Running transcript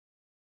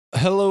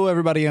Hello,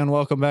 everybody, and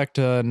welcome back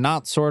to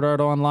Not Sword Art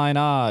Online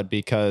Odd,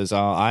 because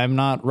I'm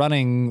not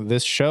running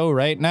this show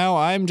right now.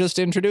 I'm just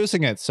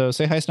introducing it. So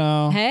say hi,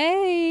 Snow.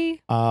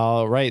 Hey.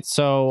 Right.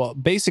 So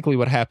basically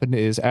what happened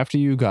is after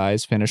you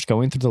guys finished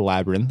going through the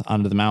labyrinth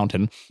under the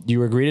mountain, you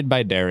were greeted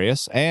by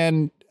Darius,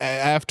 and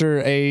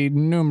after a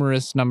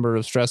numerous number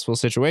of stressful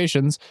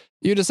situations,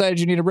 you decided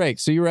you need a break.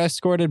 So you were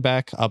escorted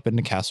back up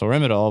into Castle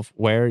Remedolf,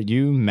 where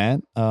you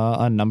met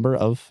a number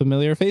of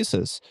familiar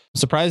faces.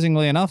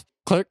 Surprisingly enough,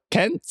 Clark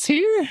Kent's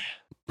here.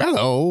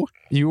 Hello.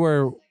 You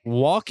were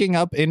walking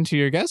up into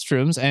your guest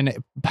rooms, and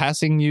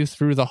passing you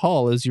through the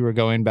hall as you were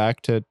going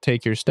back to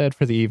take your stead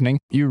for the evening,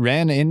 you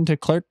ran into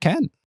Clark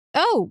Kent.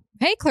 Oh,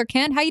 hey, Clark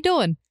Kent. How you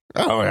doing?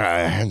 Oh,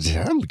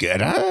 I'm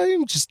good.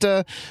 I'm just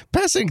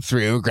passing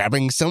through,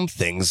 grabbing some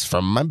things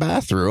from my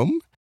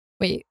bathroom.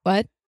 Wait,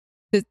 what?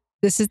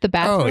 This is the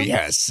bathroom? Oh,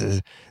 yes.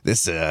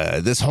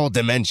 This whole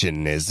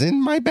dimension is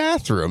in my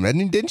bathroom.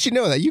 And didn't you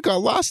know that you got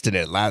lost in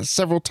it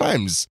several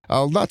times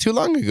not too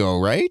long ago,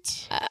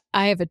 right?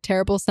 I have a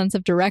terrible sense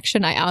of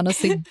direction. I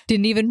honestly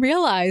didn't even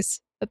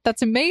realize.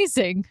 That's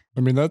amazing.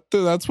 I mean,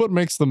 that's what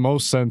makes the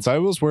most sense. I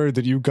was worried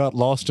that you got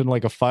lost in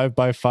like a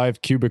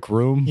 5x5 cubic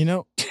room. You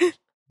know,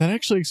 that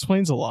actually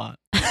explains a lot.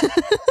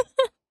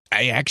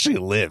 I actually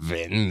live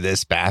in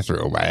this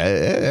bathroom.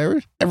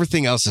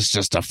 Everything else is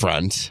just a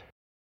front.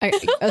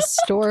 A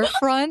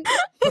storefront?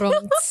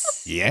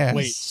 Yes.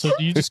 Wait, so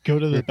do you just go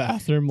to the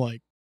bathroom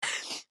like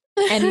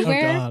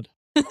Anywhere? Oh God.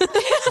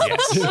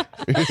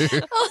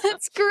 Yes. Oh,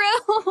 that's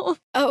gross.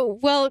 Oh,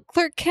 well,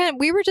 Clark Kent,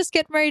 we were just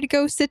getting ready to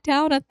go sit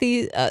down at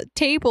the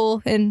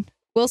table in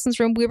Wilson's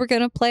room. We were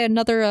going to play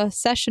another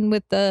session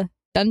with the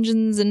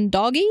Dungeons and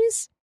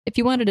Doggies. If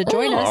you wanted to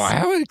join us. Oh,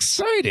 how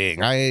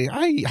exciting.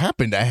 I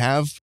happen to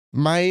have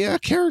my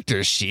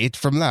character sheet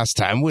from last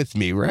time with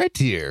me right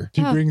here.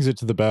 He brings it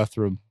to the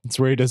bathroom. It's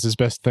where he does his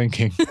best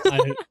thinking.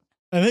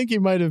 I think he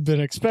might have been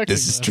expecting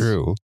This is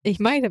true. He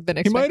might have been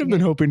He expecting might have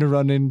been it. hoping to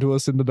run into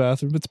us in the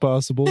bathroom. It's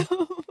possible.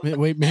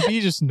 Wait, maybe he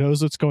just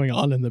knows what's going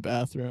on in the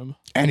bathroom.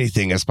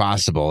 Anything is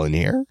possible in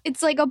here.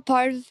 It's like a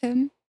part of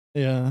him.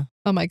 Yeah.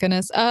 Oh my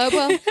goodness.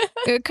 Well,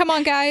 come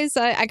on, guys.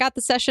 I got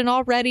the session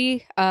all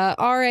ready.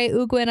 R.A.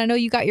 Ugwin, I know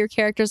you got your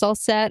characters all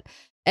set.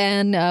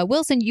 And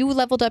Wilson, you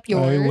leveled up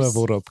yours. I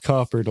leveled up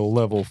Copper to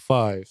level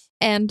 5.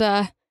 And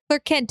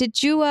Clark Kent,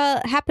 did you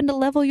happen to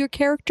level your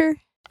character?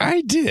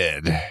 I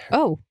did.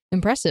 Oh,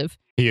 impressive.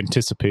 He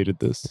anticipated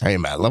this. I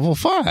am at level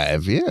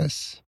 5,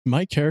 yes.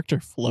 My character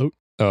float.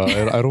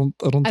 I don't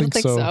I don't think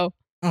think so.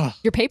 Ah,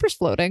 Your paper's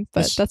floating,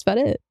 but This- that's about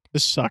it.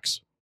 this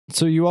sucks.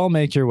 So you all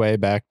make your way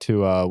back to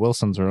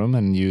Wilson's room,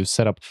 and you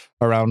set up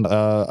around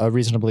a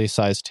reasonably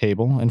sized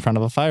table in front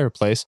of a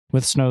fireplace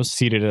with Snow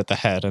seated at the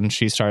head, and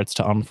she starts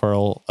to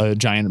unfurl a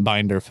giant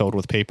binder filled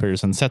with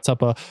papers and sets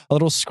up a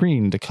little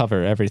screen to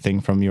cover everything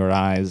from your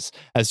eyes.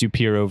 As you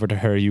peer over to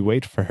her, you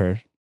wait for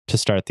her to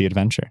start the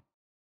adventure.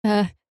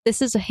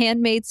 This is a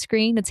handmade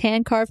screen. It's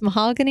hand-carved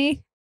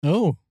mahogany.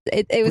 Oh,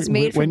 It was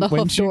made from the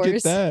when hoof did you doors.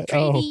 get that?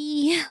 Oh,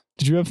 Pretty.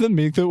 did you have them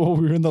make that while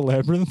we were in the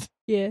labyrinth?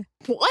 Yeah.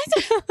 What?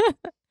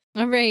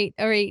 All right.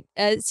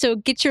 So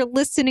get your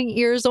listening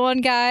ears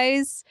on,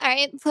 guys. All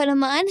right, put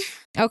him on.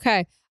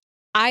 Okay.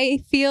 I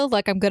feel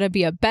like I'm going to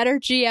be a better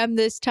GM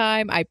this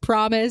time. I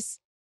promise.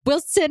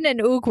 Wilson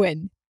and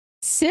Ugwin,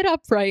 sit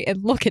upright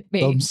and look at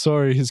me. I'm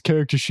sorry, his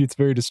character sheet's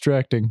very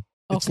distracting.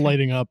 it's Okay.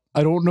 lighting up.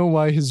 I don't know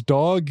why his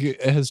dog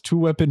has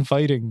 2-weapon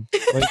fighting.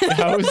 Like,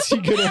 how is he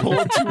gonna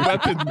hold 2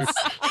 weapons?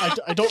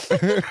 I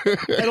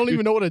don't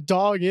even know what a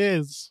dog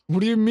is. What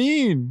do you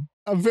mean?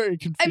 I'm very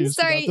confused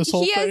I'm sorry. about this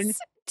whole He thing.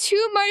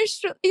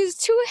 has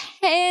two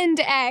hand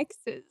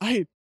axes.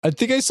 I I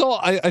think I saw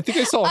a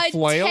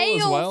flail tail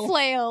as well.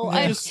 flail.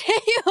 I A just-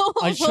 tail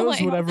I chose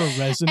flail. whatever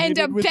resonated And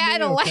a with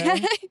battle me, okay?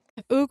 axe.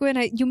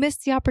 Ugwin, you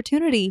missed the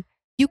opportunity.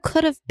 You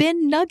could have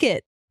been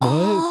Nugget.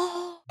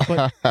 Oh.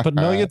 But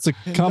Nugget's a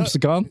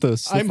Compsognathus.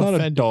 That's I'm not a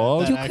offended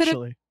dog. at You that, could've-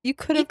 actually. You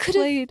could He have could've-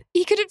 played.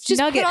 He could have just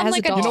Nugget put on has a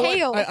like a dog. You know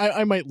tail. what?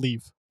 I might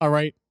leave. All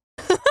right.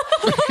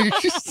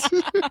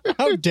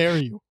 How dare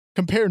you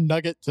compare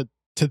Nugget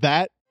to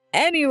that?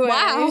 Anyway.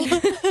 Wow.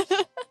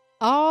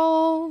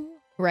 All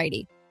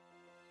righty.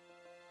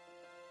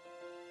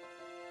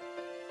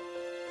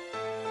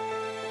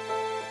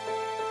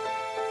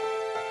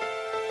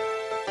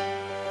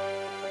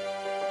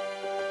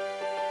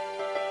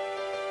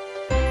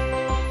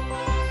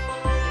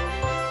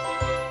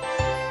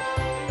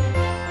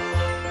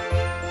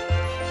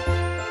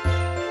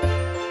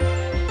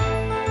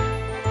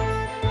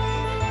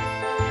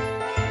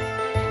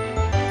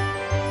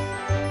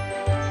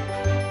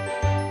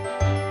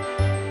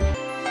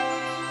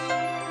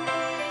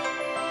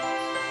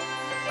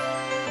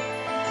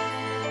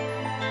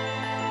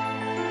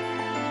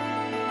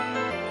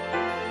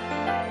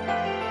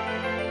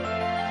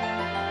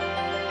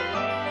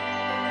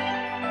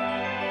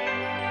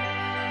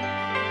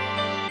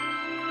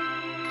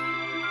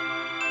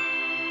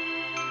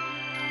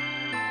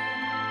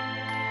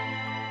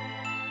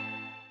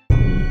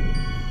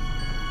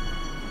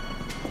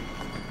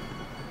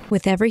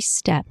 With every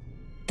step,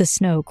 the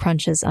snow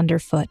crunches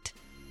underfoot.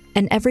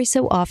 and every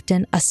so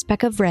often a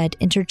speck of red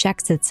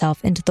interjects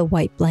itself into the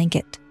white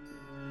blanket.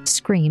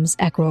 Screams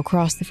echo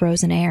across the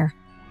frozen air.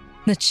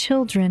 The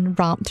children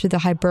romp through the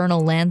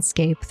hibernal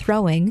landscape,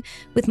 throwing,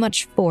 with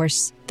much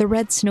force, the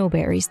red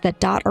snowberries that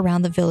dot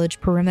around the village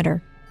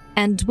perimeter,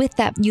 and with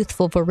that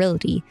youthful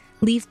virility,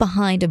 leave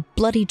behind a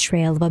bloody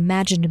trail of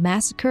imagined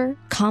massacre,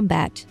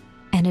 combat,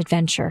 and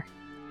adventure.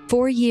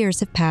 4 years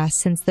have passed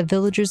since the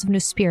villagers of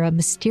Nuspira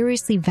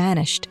mysteriously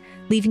vanished,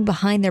 leaving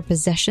behind their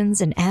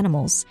possessions and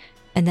animals,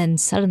 and then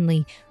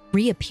suddenly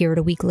reappeared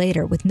a week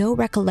later with no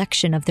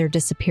recollection of their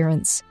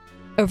disappearance.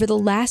 Over the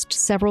last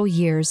several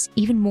years,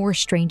 even more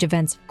strange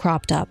events have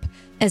cropped up,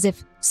 as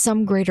if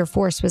some greater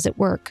force was at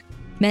work.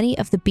 Many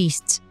of the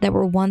beasts that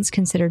were once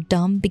considered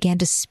dumb began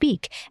to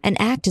speak and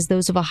act as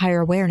those of a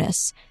higher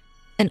awareness.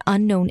 An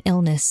unknown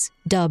illness,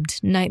 dubbed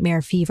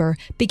nightmare fever,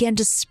 began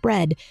to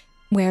spread,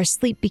 where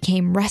sleep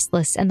became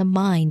restless and the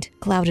mind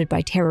clouded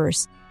by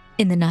terrors.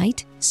 In the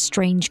night,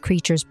 strange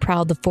creatures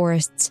prowled the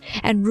forests,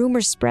 and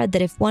rumors spread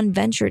that if one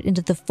ventured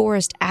into the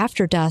forest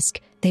after dusk,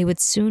 they would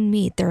soon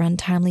meet their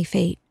untimely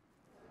fate.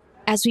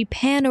 As we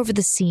pan over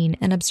the scene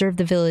and observe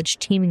the village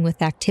teeming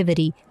with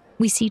activity,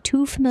 we see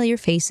 2 familiar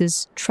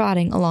faces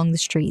trotting along the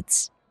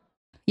streets.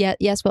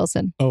 Yes,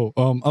 Wilson. Oh,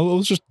 I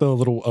was just a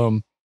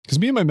little, because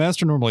me and my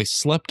master normally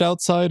slept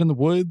outside in the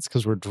woods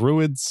because we're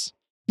druids.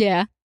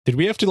 Yeah. Did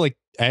we have to, like,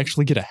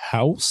 actually get a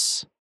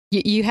house?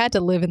 You had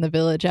to live in the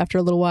village after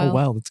a little while. Oh,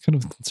 wow, that's kind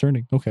of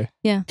concerning. Okay.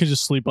 You could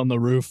just sleep on the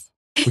roof.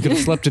 We could have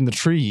slept in the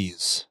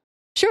trees.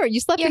 Sure,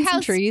 you slept Your in some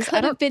house trees.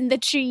 could have been the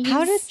trees.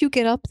 How did you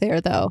get up there,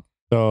 though?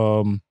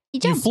 He You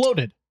jumped.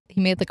 floated.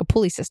 He made like a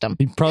pulley system.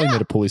 He probably No,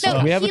 made a pulley system.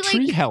 no, We have a he,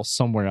 tree like- house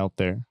somewhere out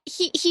there.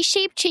 He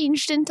shape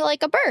changed into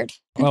like a bird.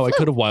 and Oh, I flew.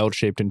 could have wild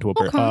shaped into a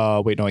bird.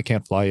 Okay. Wait, no, I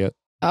can't fly yet.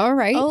 All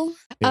right. Oh,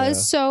 Yeah.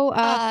 So,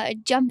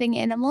 jumping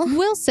animal.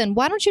 Wilson,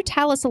 why don't you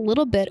tell us a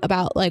little bit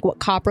about like what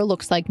Copper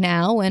looks like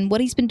now and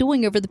what he's been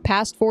doing over the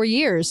past 4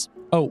 years?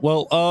 Oh,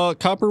 well,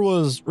 Copper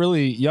was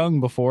really young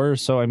before,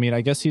 so I mean,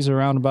 I guess he's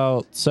around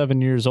about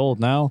 7 years old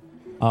now.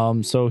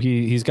 So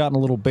he's gotten a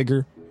little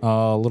bigger,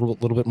 a little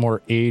bit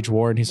more age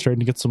worn. He's starting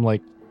to get some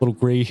like little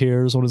gray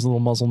hairs on his little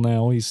muzzle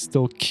now. He's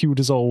still cute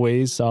as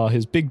always.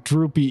 His big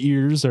droopy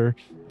ears are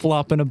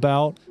flopping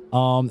about,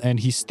 and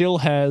he still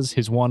has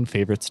his one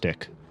favorite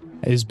stick.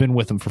 It's been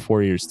with him for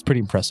 4 years. It's pretty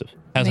impressive.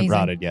 Hasn't Amazing.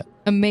 rotted yet.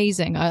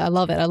 Amazing. I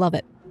love it. I love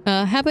it.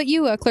 How about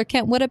you, Clark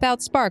Kent? What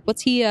about Spark?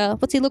 What's he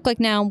look like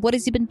now? What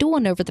has he been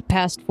doing over the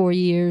past 4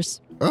 years?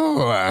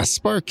 Oh,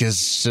 Spark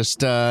is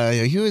just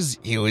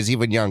he was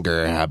even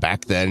younger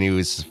back then. He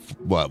was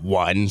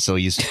 1, so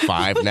he's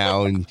 5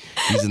 now, and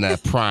he's in the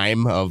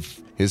prime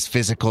of his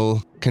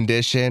physical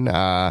condition.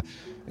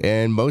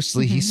 And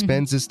mostly he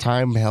spends his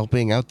time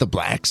helping out the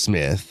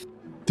blacksmith.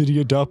 Did he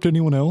adopt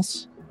anyone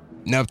else?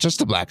 No, just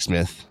the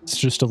blacksmith. It's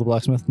just still the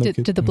blacksmith. No Did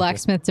kid? the Okay.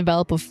 blacksmith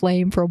develop a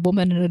flame for a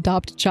woman and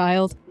adopt a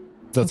child?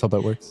 That's how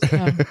that works.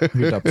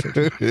 He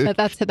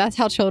adopts it. That's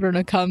how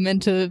children come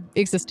into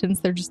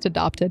existence. They're just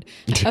adopted.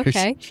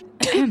 Okay.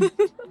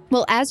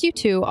 Well, as you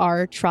two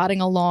are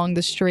trotting along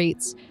the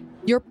streets,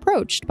 you're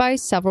approached by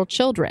several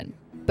children.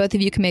 Both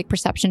of you can make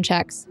perception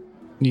checks.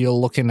 You're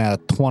looking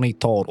at 20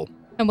 total.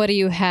 And what do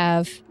you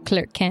have,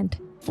 Clark Kent?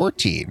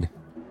 14.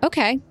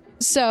 Okay.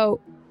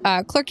 So,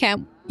 Clark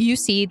Kent, you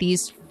see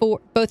these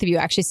both of you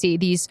actually see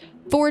these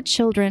 4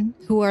 children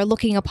who are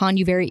looking upon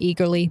you very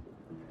eagerly.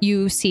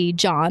 You see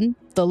John,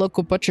 the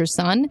local butcher's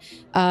son,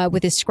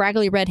 with his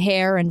scraggly red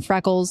hair and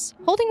freckles,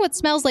 holding what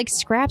smells like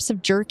scraps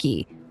of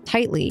jerky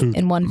tightly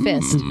in one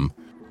fist.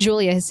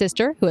 Julia, his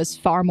sister, who has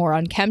far more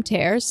unkempt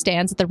hair,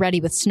 stands at the ready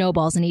with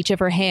snowballs in each of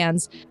her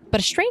hands, but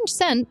a strange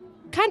scent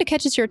kind of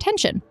catches your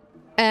attention.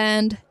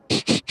 And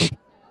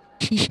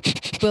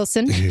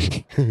Wilson,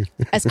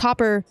 as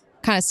Copper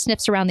kind of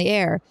sniffs around the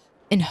air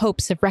in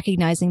hopes of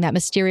recognizing that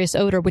mysterious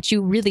odor, which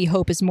you really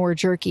hope is more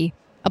jerky,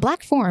 a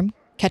black form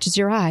catches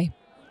your eye.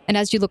 And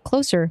as you look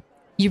closer,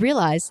 you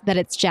realize that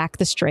it's Jack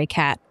the stray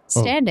cat,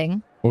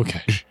 standing.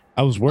 Okay.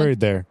 I was worried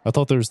there. I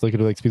thought there was like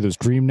to be those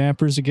dream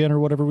nappers again or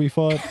whatever we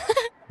fought.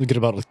 We could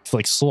about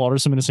like slaughter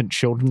some innocent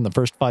children in the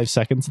first 5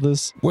 seconds of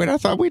this. Wait, I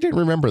thought we didn't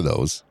remember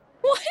those.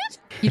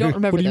 You don't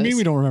remember What do you those. mean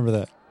we don't remember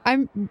that?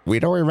 We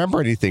don't remember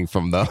anything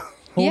from them.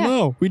 Oh Yeah.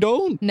 no, we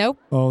don't. Nope.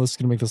 Oh, this is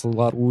gonna make this a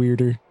lot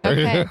weirder.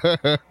 Okay.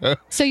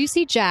 So you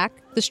see Jack,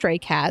 the stray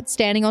cat,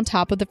 standing on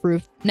top of the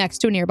roof next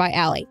to a nearby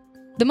alley.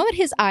 The moment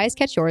his eyes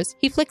catch yours,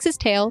 he flicks his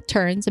tail,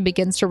 turns, and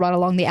begins to run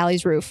along the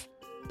alley's roof.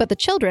 But the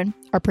children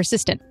are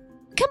persistent.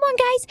 Come on,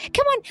 guys.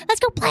 Come on. Let's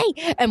go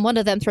play. And one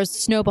of them throws a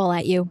snowball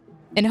at you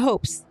in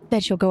hopes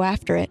that you'll go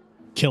after it.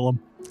 Kill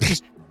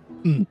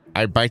him.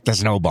 I bite the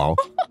snowball.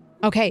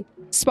 Okay.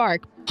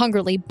 Spark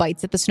hungrily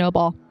bites at the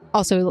snowball.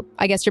 Also,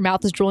 I guess your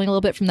mouth is drooling a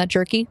little bit from that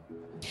jerky.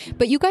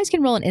 But you guys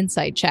can roll an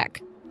insight check.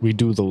 We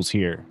do those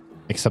here,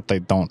 except I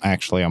don't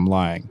actually. I'm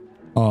lying.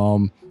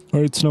 All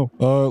right, Snow.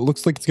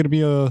 Looks like it's gonna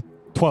be a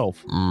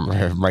 12.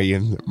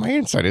 My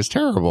insight is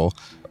terrible.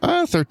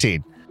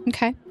 13.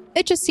 Okay.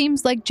 It just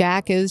seems like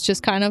Jack is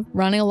just kind of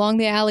running along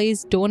the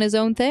alleys, doing his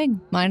own thing,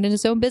 minding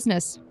his own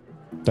business.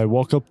 I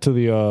walk up to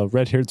the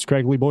red-haired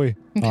scraggly boy.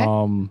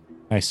 Okay.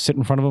 I sit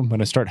in front of him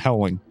and I start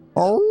howling.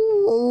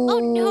 Oh,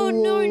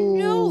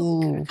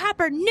 no.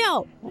 Copper,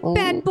 no.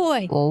 Bad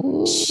boy.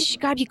 Shh,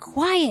 gotta be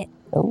quiet.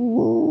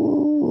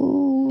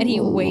 And he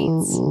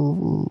waits.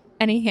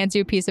 And he hands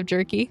you a piece of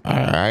jerky. All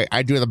right,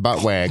 I do the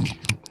butt wag.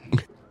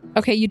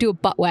 Okay, you do a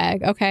butt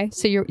wag. Okay,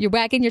 so you're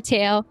wagging your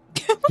tail.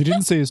 He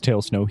didn't say his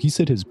tail, Snow. He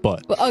said his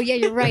butt. Oh, yeah,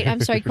 you're right. I'm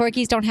sorry.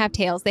 Corgis don't have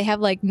tails. They have,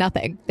 like,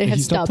 nothing. They have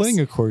He's stubs. not playing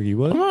a corgi.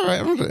 What?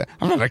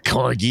 I'm not a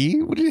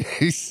corgi. What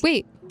is?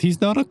 Wait.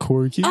 He's not a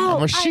corgi. Oh,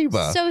 I'm a Shiba.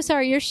 I'm so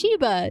sorry. You're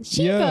Shiba.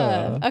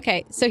 Yeah.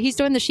 Okay, so he's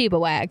doing the Shiba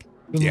wag.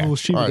 The little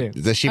Shiba or dance.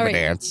 the Shiba All right.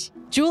 dance.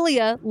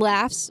 Julia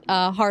laughs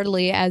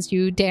heartily as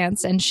you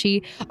dance, and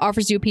she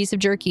offers you a piece of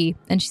jerky.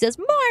 And she says,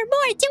 more,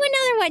 do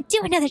another one.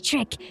 Do another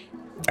trick.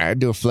 I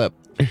do a flip.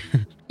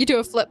 You do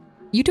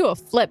a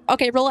flip.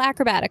 Okay, roll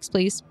acrobatics,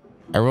 please.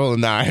 I roll a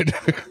 9.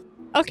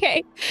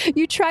 Okay,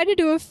 you try to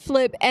do a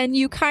flip, and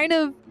you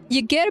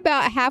get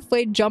about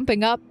halfway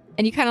jumping up,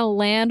 and you kind of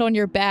land on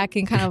your back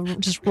and kind of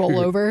just roll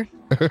over.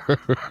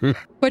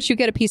 But you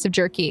get a piece of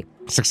jerky.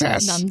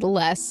 Success.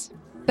 Nonetheless.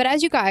 But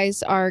as you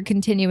guys are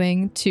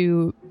continuing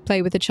to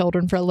play with the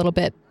children for a little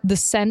bit, the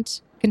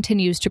scent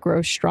continues to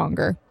grow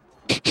stronger.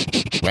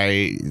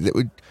 Right.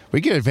 We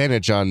get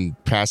advantage on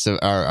passive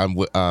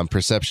or on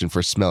perception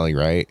for smelling,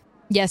 right?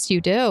 Yes,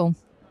 you do.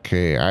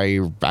 Okay,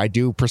 I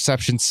do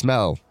perception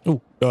smell.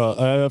 Oh,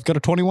 I've got a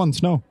 21,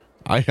 Snow.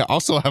 I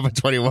also have a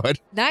 21.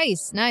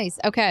 Nice.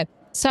 Okay.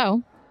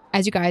 So,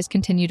 as you guys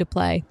continue to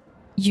play,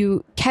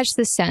 you catch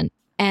the scent,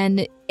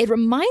 and it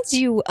reminds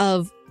you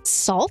of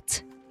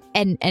salt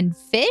and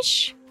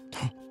fish.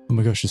 Oh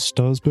my gosh, is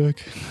Stas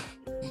back?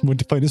 Went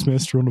to find his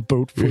master on a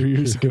boat 4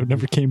 years ago,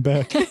 never came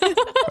back.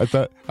 I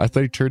thought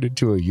he turned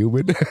into a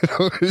human.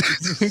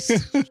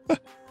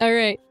 All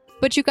right.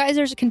 But you guys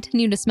are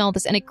continuing to smell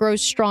this, and it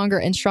grows stronger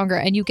and stronger,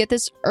 and you get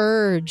this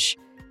urge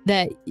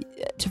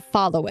to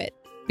follow it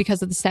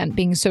because of the scent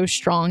being so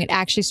strong. It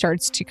actually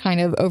starts to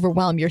kind of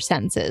overwhelm your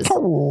senses.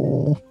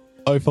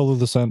 I follow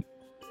the scent.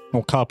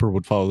 Well, Copper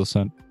would follow the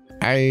scent.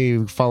 I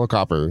follow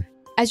Copper.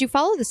 As you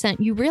follow the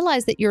scent, you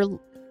realize that you're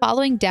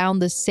following down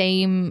the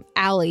same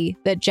alley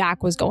that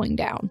Jack was going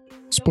down.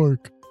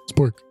 Spark,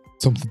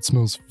 something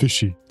smells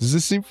fishy. Does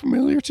this seem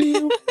familiar to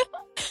you?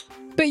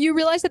 But you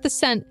realize that the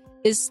scent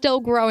is still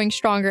growing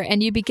stronger,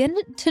 and you begin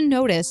to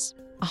notice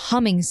a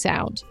humming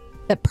sound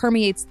that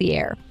permeates the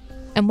air.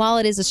 And while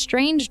it is a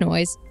strange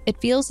noise,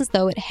 it feels as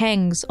though it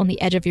hangs on the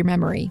edge of your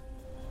memory.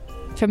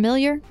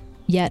 Familiar,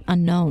 yet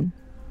unknown.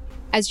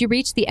 As you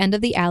reach the end of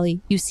the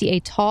alley, you see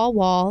a tall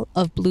wall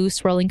of blue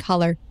swirling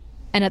color,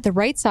 and at the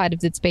right side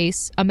of its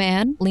base, a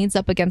man leans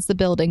up against the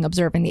building,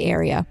 observing the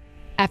area.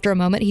 After a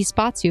moment, he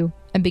spots you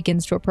and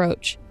begins to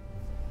approach.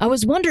 I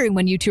was wondering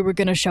when you two were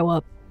going to show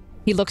up.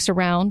 He looks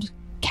around,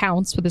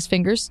 counts with his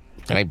fingers.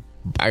 And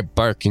I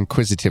bark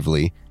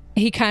inquisitively.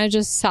 He kind of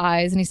just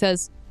sighs and he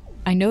says,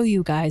 I know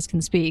you guys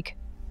can speak.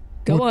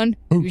 Go What? on,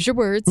 Who? use your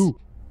words. Who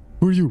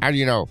are you? How do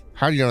you know?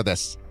 How do you know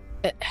this?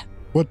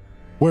 What?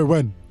 Where?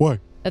 When? Why?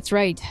 That's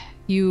right.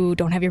 You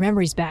don't have your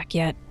memories back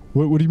yet.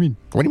 What do you mean?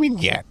 What do you mean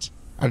yet?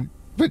 But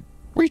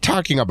what are you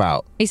talking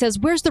about? He says,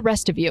 where's the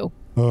rest of you?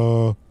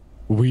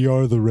 We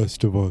are the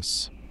rest of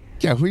us.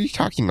 Yeah, who are you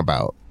talking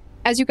about?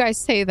 As you guys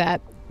say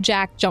that,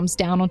 Jack jumps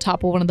down on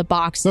top of one of the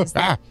boxes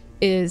that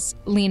is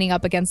leaning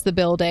up against the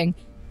building,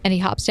 and he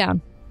hops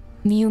down.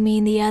 You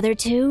mean the other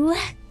two?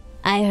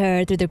 I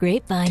heard through the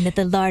grapevine that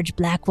the large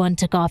black one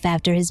took off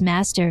after his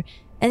master,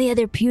 and the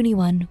other puny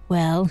one,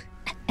 well,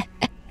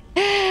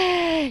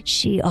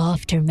 she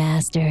offed her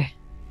master.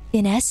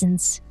 In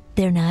essence,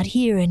 they're not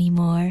here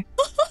anymore.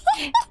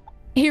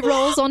 He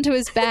rolls onto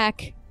his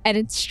back, and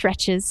it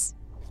stretches.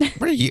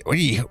 What are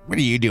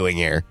you doing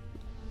here?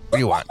 What do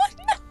you want?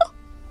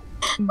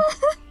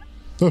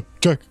 Oh,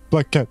 Jack,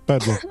 black cat,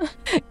 bad luck.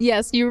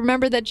 Yes, you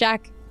remember that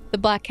Jack, the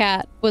black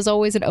cat, was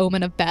always an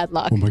omen of bad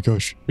luck. Oh my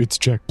gosh, it's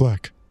Jack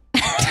Black.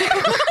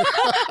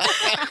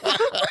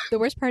 The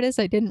worst part is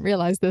I didn't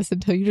realize this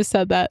until you just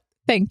said that.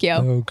 Thank you.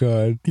 Oh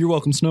God. You're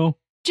welcome, Snow.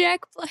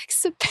 Jack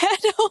Black's a bad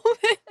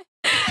omen.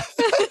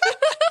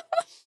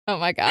 Oh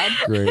my God.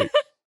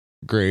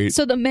 Great.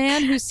 So the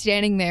man who's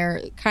standing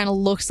there kind of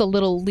looks a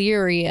little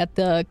leery at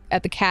the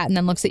cat and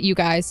then looks at you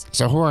guys.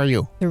 So who are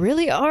you? There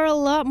really are a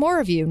lot more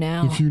of you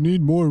now. If you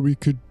need more, we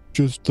could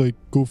just,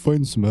 go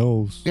find some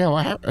elves.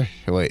 Yeah,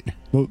 wait.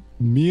 Well,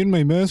 me and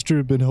my master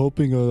have been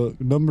helping a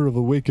number of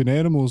awakened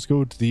animals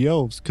go to the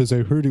elves because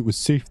I heard it was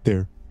safe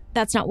there.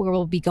 That's not where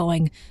we'll be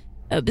going.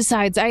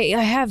 Besides, I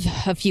have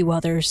a few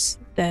others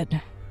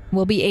that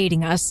will be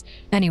aiding us.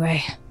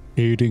 Anyway.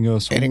 Aiding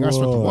us Aiding us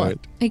with what?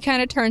 He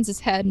kind of turns his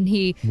head and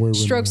he Where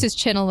strokes his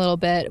chin a little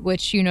bit,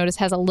 which you notice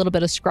has a little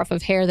bit of scruff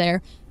of hair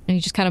there. And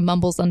he just kind of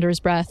mumbles under his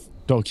breath.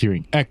 Dog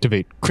hearing.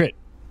 Activate. Crit.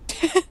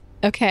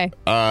 Okay.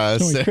 No,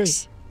 6.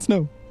 crit.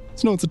 Snow,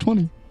 it's a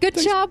 20. Good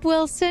Thanks. job,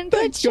 Wilson. Good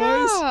Thanks,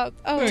 guys. job.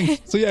 Oh,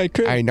 Thanks. So yeah, I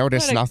crit. I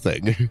noticed What a-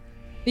 nothing.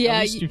 yeah.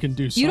 At least you can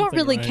do something. You don't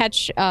really right?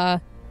 catch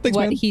Thanks,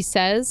 what man. he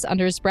says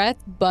under his breath,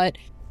 but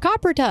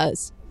Copper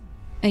does.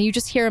 And you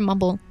just hear him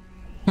mumble,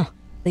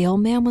 The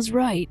old man was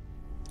right.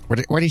 What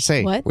did he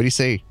say? What? What did he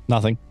say?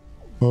 Nothing.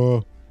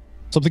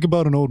 Something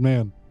about an old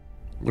man.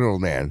 What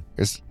old man?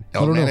 Is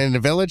don't old man know. in the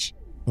village?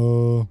 I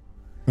know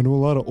a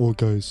lot of old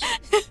guys.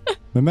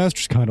 My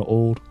master's kind of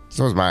old.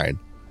 So is mine.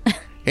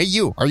 Hey,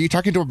 you. Are you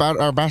talking about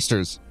our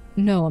masters?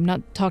 No, I'm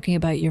not talking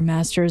about your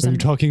masters. Are you I'm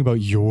talking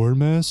about your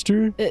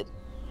master?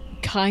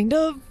 kind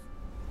of,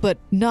 but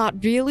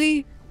not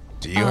really.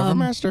 Do you have a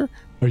master?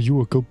 Are you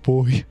a good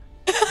boy?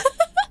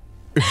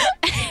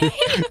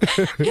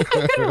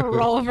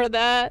 Roll for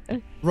that.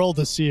 Roll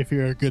to see if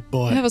you're a good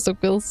boy. That was a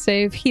will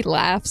save. He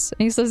laughs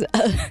and he says,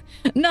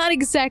 "Not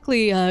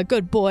exactly a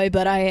good boy,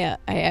 but I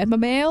am a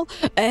male.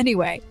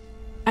 Anyway,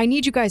 I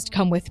need you guys to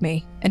come with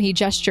me." And he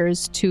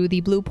gestures to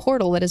the blue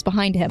portal that is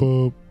behind him.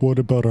 But what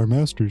about our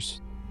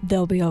masters?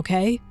 They'll be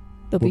okay.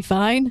 They'll be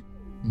fine.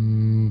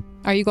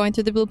 Are you going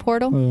through the blue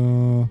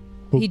portal?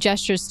 He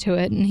gestures to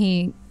it and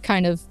he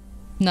kind of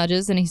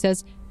nudges and he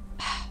says,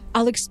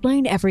 "I'll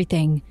explain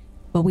everything,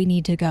 but we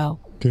need to go.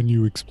 Can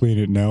you explain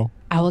it now?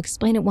 I'll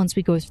explain it once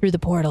we go through the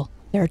portal.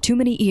 There are too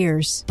many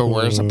ears. But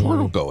where's the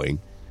portal going?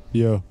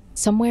 Yeah,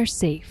 Somewhere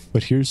safe.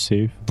 but here's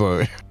safe.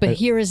 But But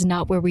here is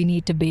not where we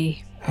need to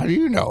be." how do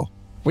you know?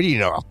 What do you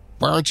know?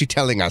 Why aren't you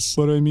telling us?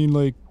 But I mean,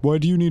 like, why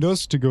do you need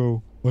us to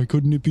go? Why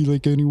couldn't it be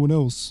like anyone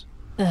else?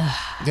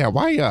 Yeah,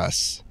 why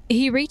us?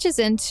 He reaches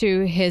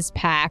into his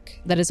pack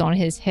that is on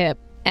his hip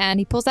and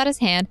he pulls out his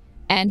hand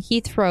and he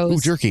Ooh,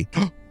 throws jerky.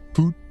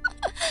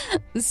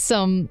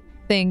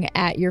 something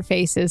at your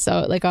faces.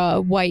 So like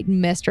a white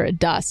mist or a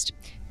dust.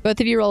 Both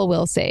of you roll a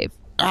will save.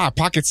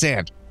 Pocket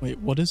sand. Wait,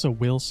 what is a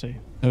will save?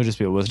 It would just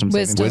be a wisdom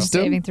saving Wisdom throw.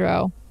 Wisdom? saving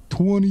throw.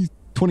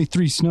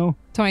 23 Snow.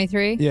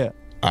 23? Yeah.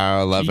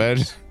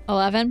 11.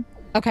 11?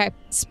 Okay.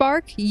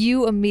 Spark,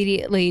 you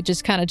immediately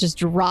just kind of just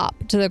drop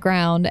to the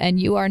ground and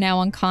you are now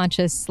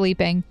unconscious,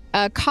 sleeping.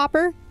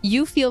 Copper,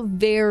 you feel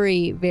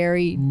very,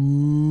 very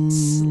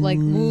like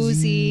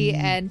woozy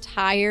and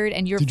tired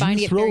and you're Did finding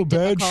you it very throw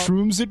bad difficult.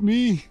 shrooms at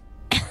me?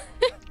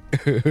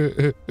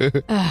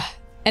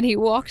 And he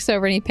walks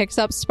over and he picks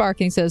up Spark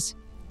and he says,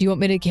 "Do you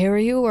want me to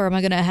carry you or am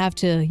I going to have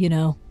to,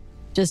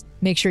 just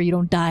make sure you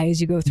don't die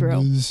as you go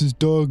through?" This is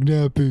dog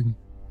napping.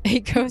 He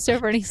goes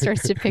over and he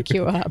starts to pick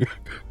you up.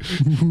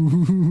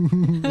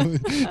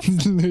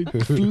 It's like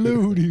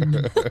floating.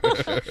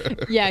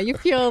 Yeah, you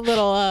feel a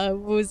little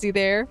woozy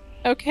there.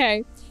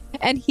 Okay.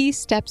 And he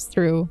steps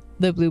through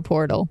the blue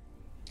portal.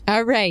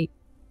 All right.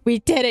 We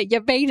did it.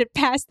 You made it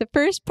past the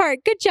first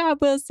part. Good job,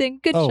 Wilson.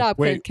 Good job,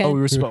 wait. Ken. Oh,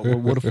 we were supposed.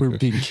 What if we were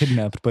being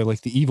kidnapped by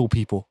like the evil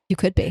people? You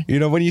could be. You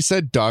know, when you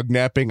said dog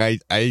napping, I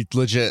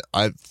legit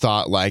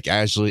thought like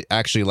actually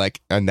like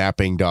a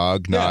napping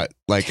dog, not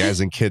like as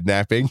in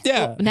kidnapping.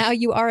 Yeah. Now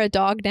you are a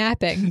dog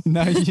napping.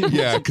 Now you,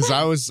 Yeah, because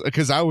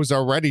I was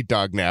already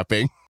dog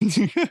napping.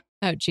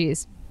 Oh,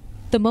 geez.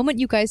 The moment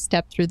you guys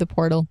step through the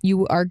portal,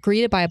 you are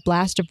greeted by a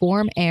blast of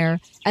warm air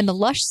and the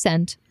lush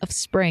scent of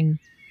spring.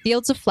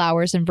 Fields of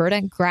flowers and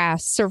verdant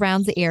grass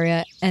surround the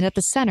area, and at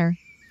the center,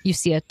 you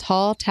see a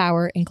tall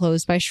tower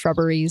enclosed by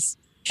shrubberies.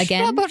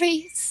 Again,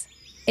 Shrubberies.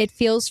 it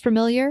feels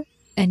familiar,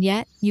 and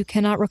yet you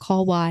cannot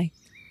recall why.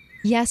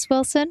 Yes,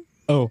 Wilson?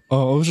 I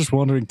was just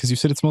wondering because you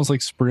said it smells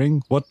like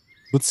spring. What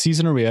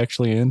season are we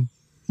actually in?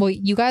 Well,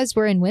 you guys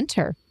were in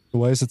winter.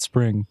 Why is it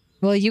spring?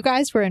 Well, you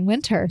guys were in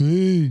winter.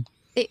 Hey,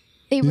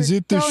 They were is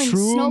it the throwing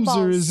shrooms snowballs.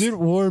 or is it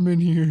warm in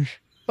here?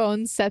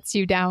 Bones sets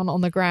you down on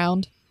the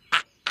ground,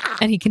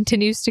 and he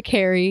continues to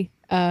carry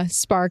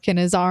Spark in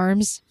his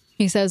arms.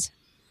 He says,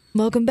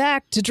 "Welcome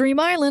back to Dream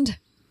Island.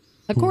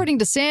 According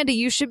to Sandy,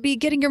 you should be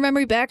getting your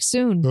memory back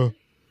soon."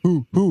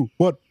 Who,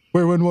 what,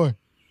 where, when, why?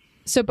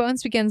 So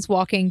Bones begins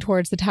walking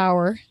towards the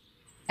tower,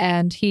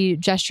 and he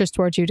gestures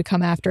towards you to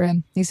come after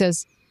him. He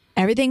says,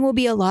 "Everything will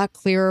be a lot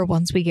clearer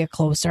once we get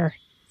closer.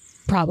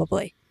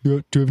 Probably."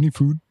 Do you have any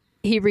food?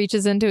 He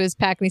reaches into his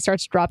pack and he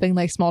starts dropping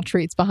like small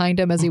treats behind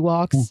him as he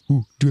walks.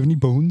 Ooh, do you have any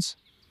bones?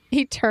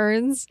 He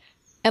turns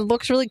and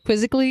looks really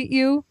quizzically at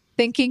you,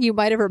 thinking you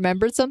might have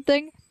remembered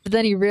something, but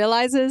then he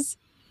realizes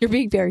you're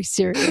being very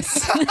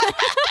serious.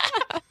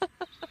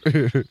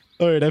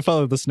 All right, I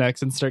follow the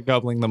snacks and start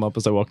gobbling them up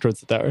as I walk towards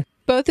the tower.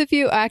 Both of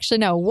you, actually,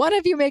 no, one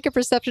of you make a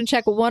perception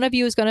check. One of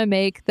you is going to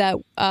make that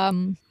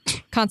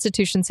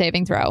Constitution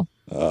saving throw.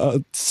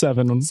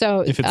 7.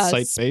 So, if it's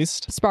sight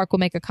based, Spark will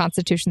make a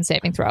Constitution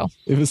saving throw.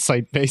 if it's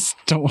sight based,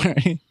 don't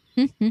worry.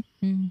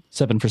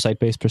 7 for sight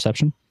based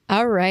perception.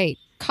 All right.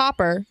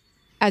 Copper,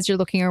 as you're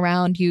looking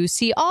around, you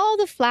see all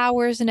the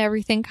flowers and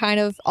everything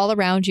kind of all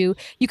around you.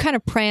 You kind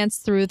of prance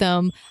through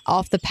them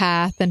off the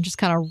path and just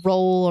kind of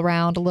roll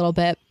around a little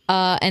bit.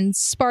 And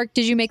Spark,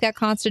 did you make that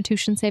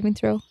Constitution saving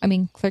throw? I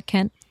mean, Clark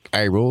Kent.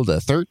 I rolled a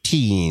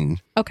 13.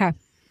 Okay.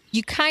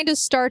 You kind of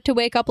start to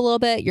wake up a little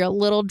bit. You're a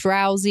little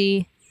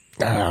drowsy.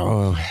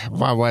 Oh,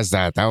 what was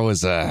that? That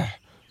was a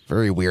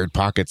very weird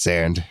pocket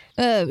sand.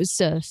 It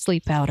was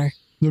sleep powder.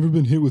 Never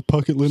been hit with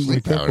pocket lint Sleep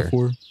like that powder.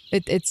 before.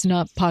 It's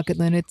not pocket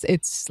lint.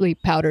 It's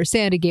sleep powder.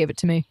 Sandy gave it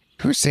to me.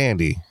 Who's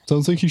Sandy?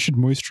 Sounds like you should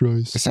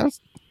moisturize.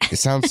 It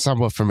sounds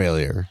somewhat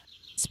familiar.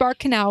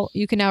 Spark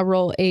you can now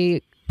roll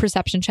a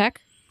perception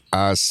check.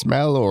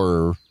 Smell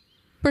or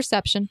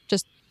Perception,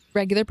 just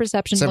regular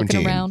perception, 17.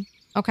 looking around.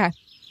 Okay.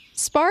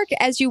 Spark,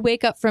 as you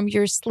wake up from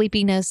your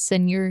sleepiness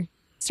and you're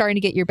starting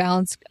to get your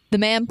balance, the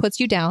man puts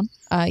you down.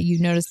 You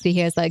notice that he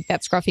has like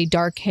that scruffy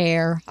dark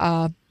hair,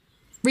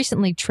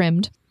 recently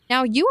trimmed.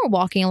 Now you are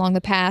walking along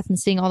the path and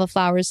seeing all the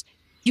flowers.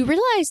 You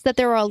realize that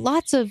there are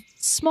lots of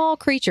small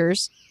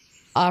creatures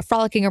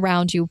frolicking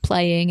around you,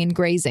 playing and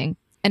grazing.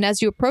 And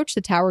as you approach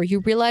the tower, you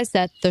realize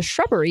that the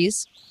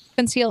shrubberies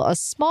conceal a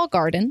small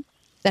garden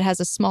that has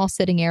a small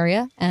sitting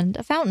area and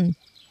a fountain.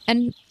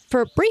 And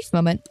for a brief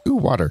moment, ooh,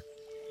 water.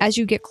 as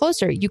you get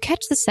closer, you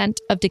catch the scent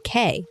of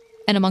decay.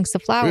 And amongst the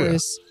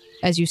flowers,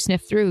 as you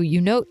sniff through,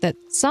 you note that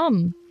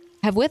some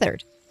have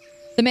withered.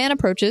 The man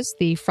approaches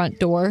the front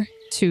door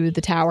to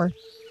the tower,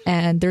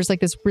 and there's like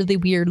this really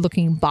weird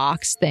looking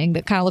box thing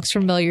that kind of looks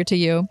familiar to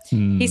you.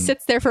 He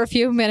sits there for a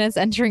few minutes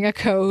entering a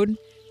code,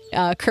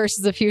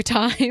 curses a few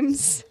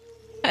times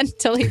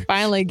until he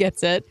finally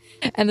gets it,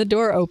 and the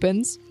door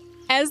opens.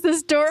 As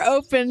this door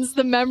opens,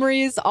 the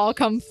memories all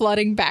come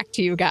flooding back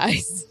to you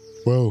guys.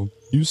 Wow,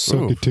 you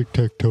suck Oof. at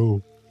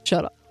tic-tac-toe.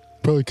 Shut up.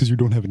 Probably because you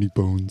don't have any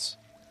bones.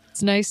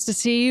 It's nice to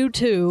see you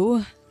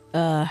too.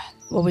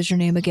 What was your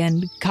name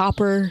again?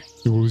 Copper?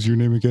 What was your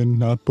name again?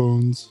 Not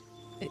Bones?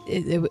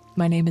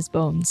 My name is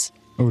Bones.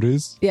 Oh, it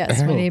is? Yes,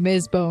 my Oh. name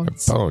is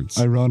Bones. Bones.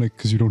 Ironic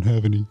because you don't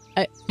have any.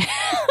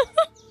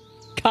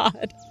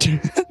 God.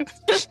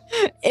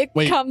 It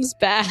Wait. comes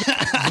back.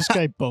 Is this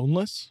guy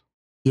boneless?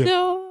 Yeah.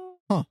 No.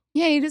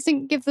 Yeah, he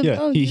doesn't give the Yeah,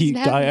 bones. he doesn't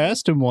have I any.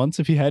 asked him once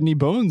if he had any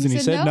bones, He and he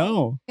said said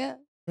no. no.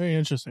 Very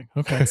interesting.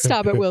 Okay.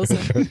 Stop it, Wilson.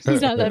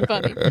 He's not that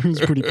funny. It was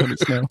pretty funny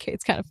snow. Okay,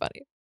 it's kind of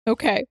funny.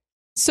 Okay.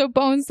 So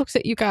Bones looks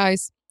at you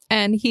guys,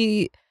 and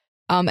he,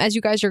 as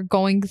you guys are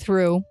going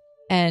through,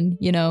 and,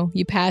 you know,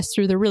 you pass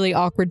through the really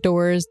awkward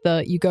doors,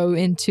 you go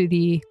into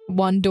the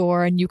one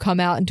door and you come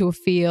out into a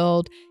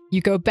field. You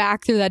go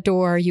back through that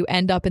door, you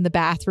end up in the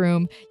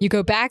bathroom. You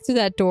go back through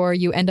that door,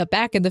 you end up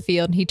back in the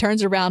field. And he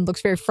turns around,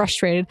 looks very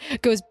frustrated,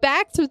 goes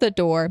back through the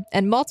door,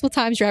 and multiple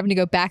times you're having to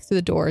go back through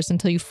the doors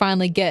until you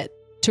finally get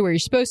to where you're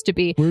supposed to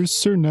be. Where's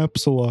Sir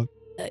Napsalot?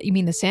 You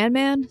mean the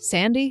Sandman?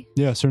 Sandy?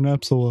 Yeah, Sir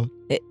Napsalot.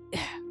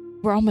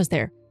 We're almost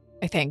there,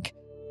 I think.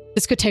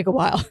 This could take a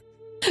while.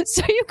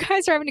 So you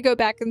guys are having to go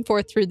back and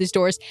forth through these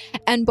doors.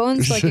 And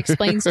Bones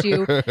explains to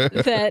you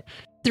that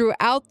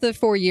throughout the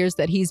 4 years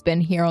that he's been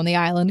here on the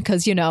island,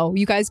 because, you know,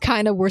 you guys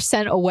kind of were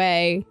sent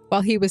away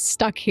while he was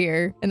stuck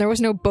here and there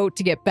was no boat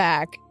to get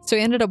back. So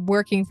he ended up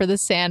working for the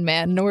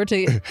Sandman in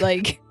order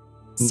to,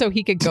 so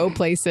he could go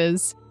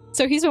places.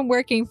 So he's been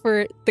working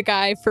for the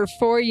guy for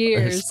 4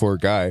 years. This poor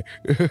guy.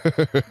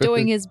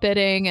 Doing his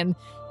bidding and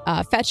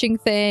fetching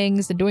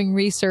things and doing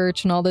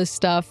research and all this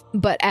stuff.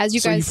 But as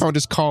you So he guys, found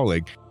his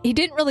calling. he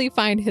didn't really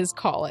find his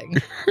calling.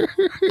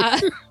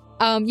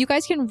 You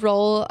guys can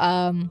roll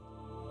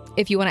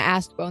if you want to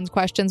ask Bones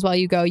questions while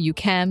you go, you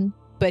can.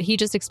 But he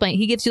just explained.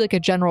 He gives you like a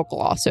general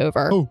gloss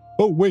over. Oh,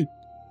 wait.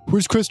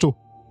 Where's Crystal?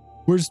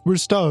 Where's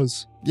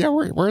Stars? Yeah,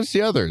 where's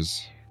the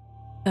others?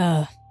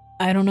 I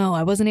don't know.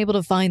 I wasn't able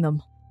to find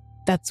them.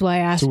 That's why I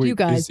asked So wait, you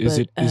guys. is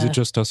but, it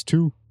just us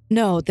two?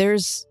 No,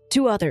 there's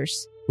 2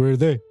 others. Where are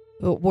they?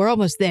 We're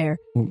almost there.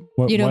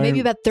 You know, maybe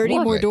about 30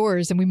 why more are they?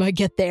 doors and we might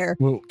get there.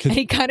 Well, And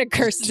he kind of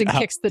curses and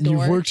kicks the door.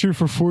 You've worked here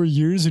for 4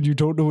 years and you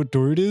don't know what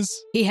door it is?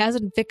 He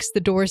hasn't fixed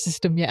the door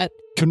system yet.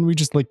 Couldn't we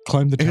just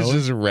climb the It's tower?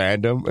 just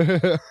random.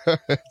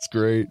 It's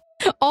great.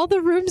 All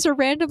the rooms are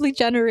randomly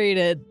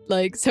generated.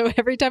 So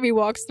every time he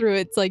walks through,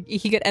 it's like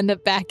he could end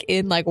up back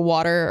in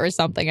water or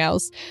something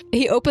else.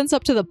 He opens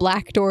up to the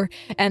black door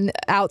and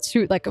out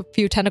through a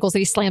few tentacles.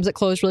 And he slams it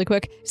closed really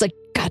quick. He's like,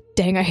 God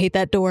dang, I hate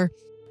that door.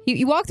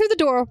 You walk through the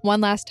door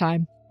one last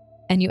time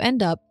and you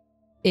end up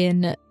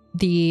in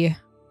the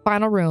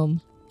final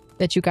room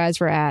that you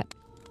guys were at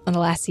on the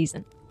last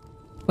season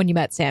when you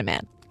met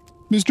Sandman.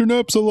 Mr.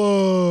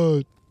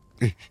 Napsalot!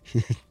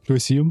 Do I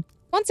see him?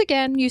 Once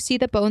again, you see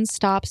that Bones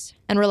stops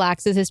and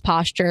relaxes his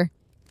posture.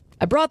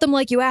 I brought them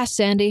like you asked,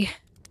 Sandy.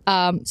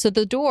 So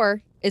the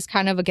door is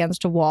kind of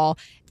against a wall.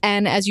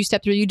 And as you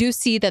step through, you do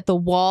see that the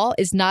wall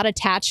is not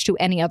attached to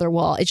any other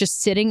wall. It's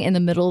just sitting in the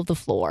middle of the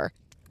floor.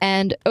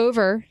 And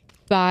over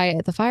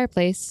by the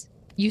fireplace,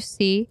 you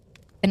see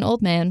an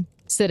old man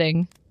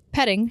sitting,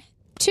 petting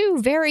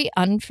 2 very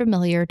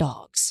unfamiliar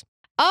dogs.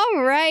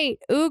 All right,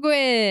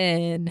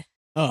 Ugwin.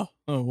 Oh,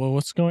 well,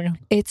 what's going on?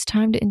 It's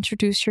time to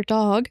introduce your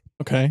dog.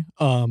 Okay.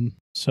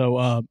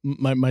 So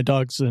my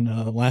dog's an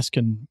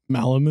Alaskan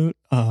Malamute.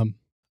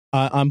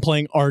 I'm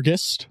playing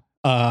Argist.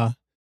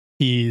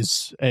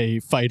 He's a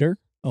fighter,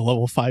 a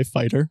level 5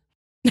 fighter.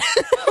 What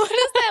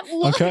does that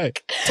look Okay.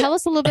 Tell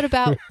us a little bit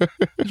about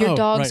your Oh,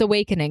 dog's right.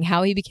 awakening,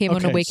 how he became an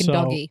Okay, awakened so-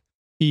 doggy.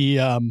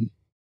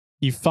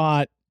 He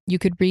fought. You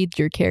could read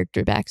your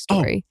character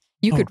backstory.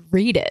 You could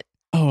read it.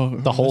 Oh,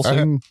 The whole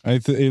thing.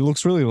 It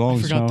looks really I long.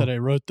 forgot Snow. that I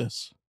wrote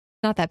this.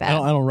 Not that I bad.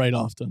 don't write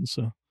often,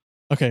 so.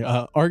 Okay,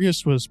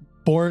 Argus was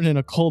born in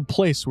a cold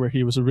place where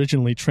he was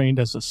originally trained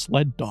as a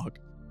sled dog.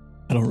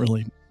 I don't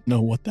really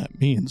know what that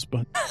means,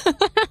 but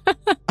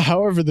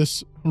However,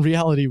 this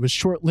reality was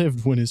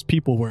short-lived when his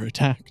people were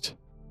attacked.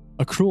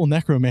 A cruel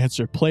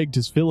necromancer plagued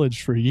his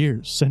village for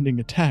years, sending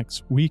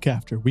attacks week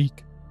after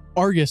week.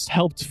 Argus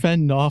helped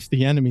fend off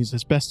the enemies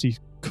as best he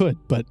could,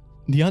 but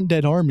the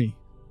undead army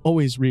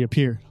always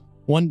reappeared.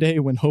 One day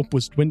when hope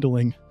was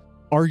dwindling,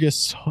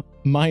 Argus'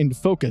 mind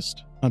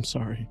focused. I'm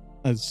sorry.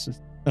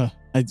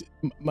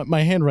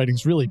 My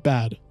handwriting's really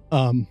bad.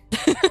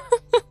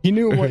 He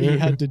knew what he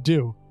had to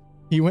do.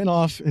 He went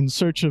off in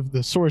search of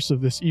the source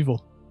of this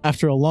evil.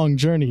 After a long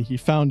journey, he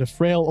found a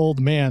frail old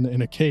man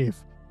in a cave.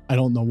 I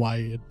don't know why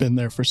he had been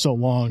there for so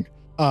long.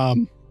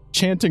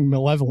 Chanting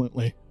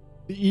malevolently.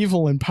 The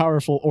evil and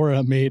powerful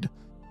aura made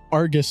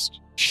Argus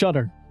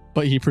shudder,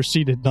 but he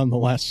proceeded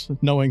nonetheless,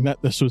 knowing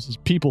that this was his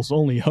people's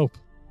only hope.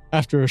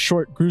 After a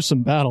short,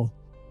 gruesome battle,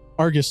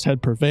 Argus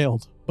had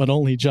prevailed, but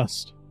only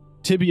just.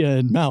 Tibia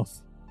in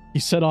mouth, he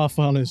set off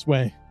on his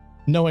way,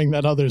 knowing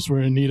that others were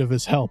in need of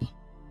his help.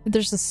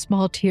 There's a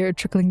small tear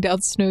trickling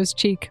down Snow's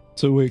cheek.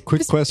 So wait,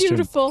 quick It's question.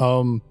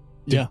 beautiful.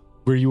 Yeah.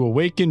 Were you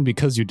awakened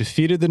because you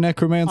defeated the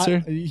necromancer?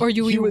 He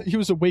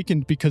was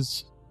awakened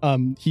because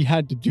he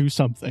had to do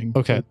something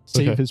Okay. to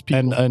save his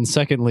people. And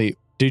secondly,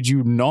 did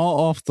you gnaw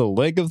off the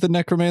leg of the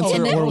necromancer,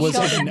 And then or was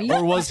shove it.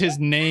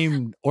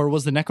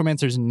 the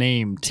necromancer's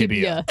name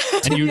Tibia?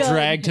 And you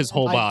dragged his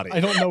whole body.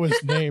 I don't know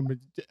his name.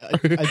 I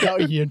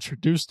doubt he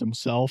introduced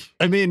himself.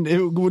 I mean,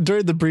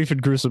 during the brief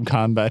and gruesome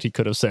combat, he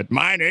could have said,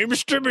 "My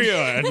name's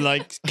Tibia," and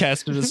like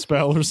casted a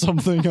spell or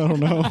something. I don't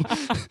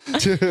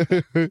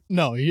know.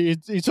 No, he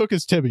took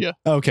his tibia,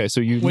 Okay,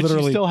 so you which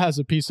literally. he still has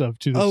a piece of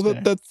to this Oh,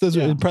 day. that's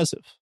Yeah. impressive.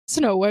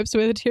 Snow wipes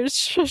away the tears.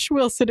 Shush,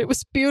 Wilson. It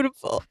was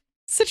beautiful.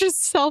 Such a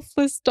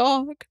selfless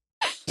dog.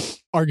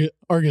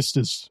 Argus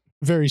is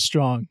very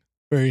strong,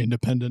 very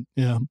independent.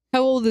 Yeah.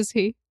 How old is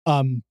he?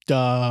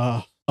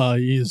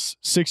 He is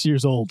 6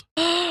 years old.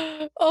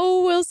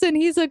 Oh, Wilson,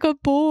 he's a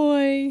good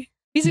boy.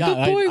 He's a good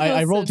boy, Wilson.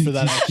 I rolled for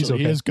that. He's Actually,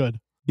 okay. he is good.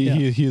 He, Yeah.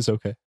 he is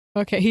okay.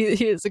 Okay, he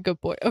is a good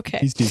boy. Okay.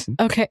 He's decent.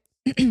 Okay.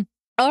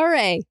 All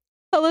right.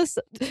 Hold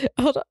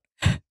on.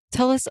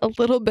 Tell us a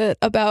little bit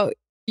about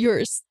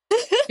your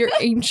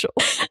angel.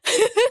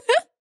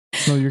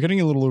 No, you're getting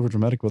a little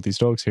overdramatic about these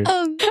dogs here.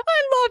 I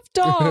love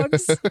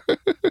dogs.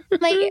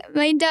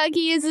 My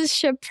doggy is a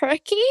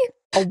Schipperke.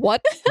 A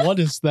what? What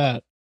is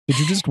that? Did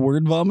you just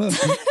word vomit?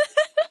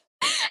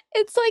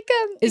 It's like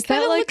Is it kind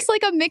that of like- looks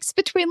like a mix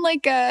between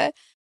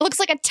looks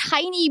like a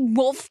tiny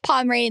wolf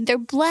Pomeranian. They're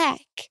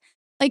black,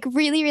 like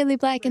really, really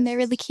black, and they're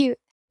really cute.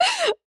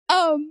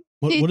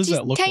 What they're does just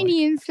that look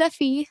tiny and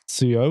fluffy.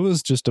 See, I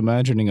was just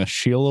imagining a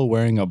Sheila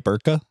wearing a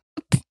burqa.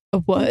 A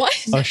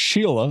what? A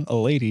Sheila, a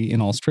lady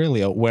in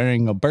Australia,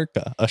 wearing a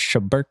burqa, a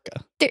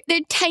shaburqa. They're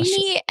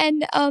tiny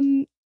and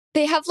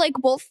they have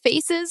like wolf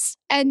faces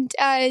and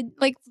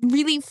like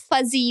really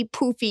fuzzy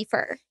poofy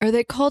fur. Are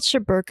they called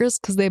Shaburkers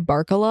because they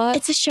bark a lot?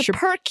 It's a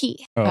Schipperke.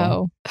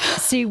 Oh.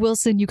 See,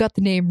 Wilson, you got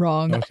the name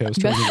wrong. Okay, I was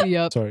You trying messed to. me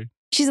up. Sorry.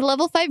 She's a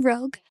level 5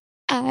 rogue.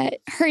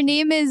 Her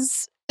name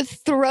is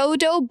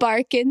Throdo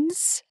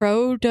Barkins.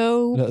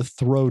 Frodo.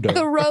 Throdo.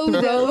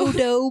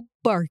 Frodo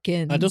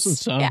Barkins. That doesn't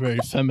sound Yeah. very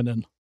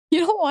feminine.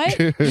 You know what?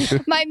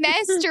 My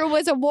master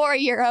was a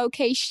warrior.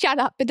 Okay, shut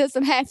up. It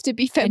doesn't have to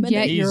be And feminine.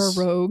 yet you're a He's-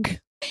 rogue.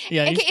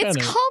 Yeah, Okay, he's it's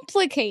kinda-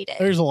 complicated.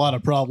 there's a lot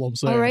of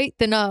problems there. All right,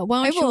 then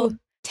why I don't will you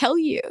tell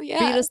you. Yeah.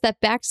 read us that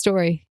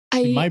backstory?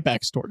 My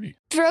backstory.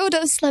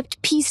 Frodo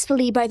slept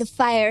peacefully by the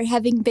fire,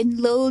 having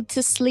been lulled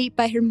to sleep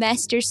by her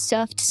master's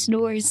soft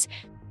snores.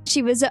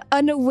 She was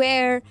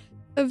unaware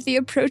of the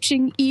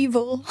approaching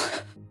evil.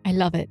 I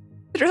love it.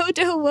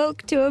 Frodo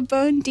woke to a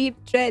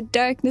bone-deep dread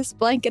darkness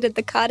blanketed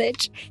the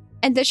cottage,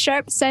 and the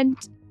sharp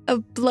scent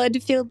of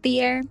blood filled the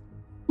air.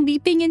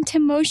 Leaping into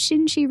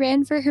motion, she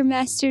ran for her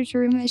master's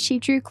room. As she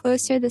drew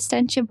closer, the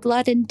stench of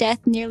blood and death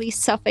nearly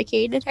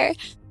suffocated her.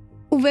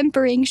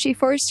 Whimpering, she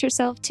forced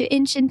herself to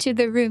inch into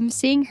the room.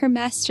 Seeing her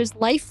master's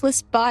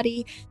lifeless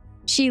body,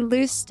 she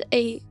loosed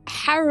a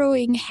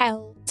harrowing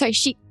hell. Sorry,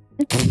 she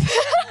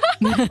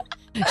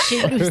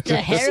She was the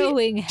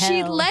harrowing hell.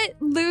 She let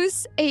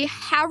loose a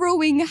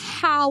harrowing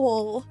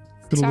howl.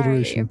 Good Sorry.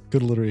 alliteration.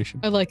 Good alliteration.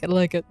 I like it. I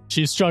like it.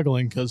 She's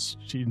struggling because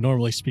she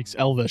normally speaks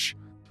Elvish.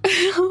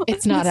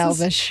 It's not This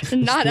is Elvish.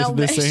 Not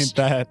Elvish. This ain't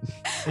that.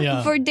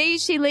 Yeah. For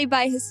days she lay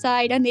by his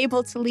side,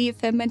 unable to leave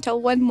him,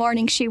 until one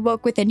morning she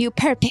woke with a new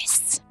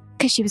purpose.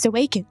 Because she was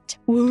awakened.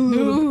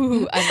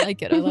 Ooh, I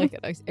like it. I like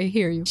it. I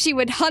hear you. She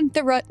would hunt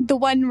the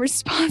one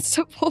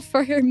responsible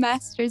for her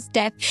master's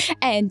death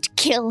and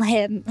kill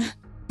him.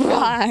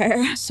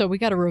 Rawr. So we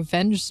got a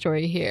revenge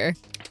story here.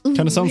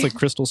 Kind of sounds like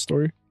Crystal's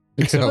story.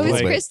 Except What was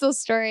Like- Crystal's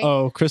story?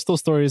 Oh, Crystal's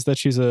story is that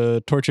she's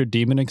a tortured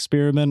demon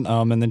experiment,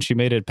 and then she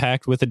made a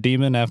pact with a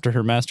demon after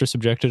her master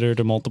subjected her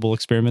to multiple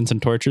experiments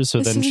and tortures. So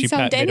This then she doesn't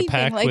sound made a anything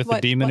pact like with the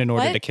what- demon in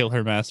order what? to kill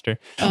her master.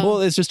 Oh.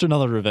 Well, it's just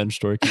another revenge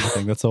story kind of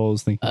thing. That's all I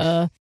was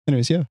thinking.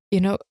 Anyways, yeah.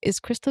 You know, is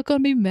Crystal gonna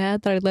be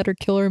mad that I let her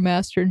kill her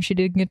master and she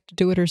didn't get to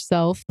do it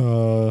herself?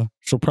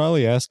 She'll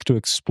probably ask to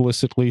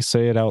explicitly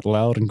say it out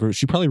loud, and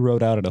she probably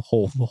wrote out the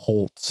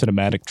whole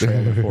cinematic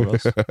trailer for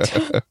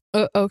us.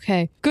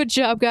 Okay. Good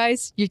job,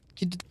 guys. You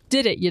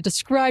did it. You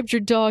described your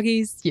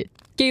doggies. You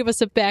gave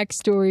us a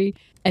backstory.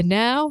 And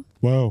now...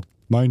 Wow,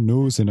 my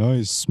nose and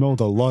eyes smelled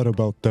a lot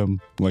about them,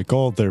 like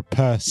all their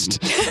past.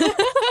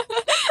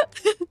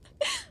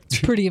 It's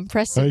pretty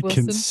impressive,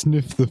 Wilson. I can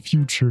sniff the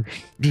future.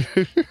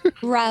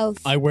 Rough.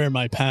 I wear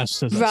my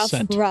past as a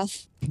scent.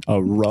 Rough.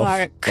 A rough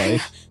Bark.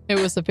 life. It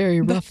was a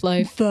very rough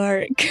life.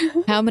 Bark.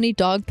 How many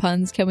dog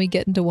puns can we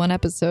get into one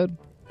episode?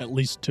 At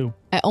least 2.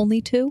 Only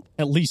 2?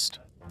 At least.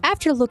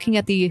 After looking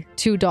at the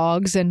 2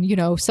 dogs and,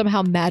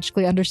 somehow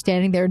magically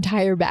understanding their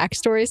entire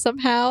backstory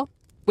somehow,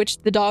 which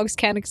the dogs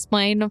can't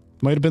explain.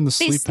 Might have been the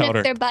They sleep sniff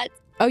powder. their butts.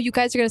 Oh, you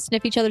guys are going to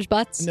sniff each other's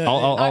butts? No,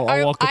 I'll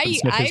walk up and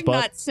sniff his I'm butt.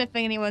 not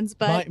sniffing anyone's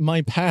butt.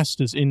 my past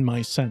is in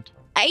my scent.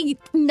 I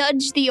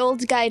nudge the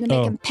old guy to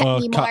make him pet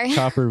me more.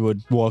 Copper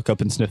would walk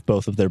up and sniff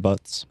both of their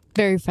butts.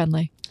 Very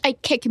friendly. I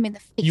kick him in the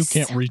face. You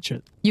can't reach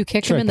it. You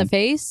kick Sure him in I the can.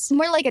 face?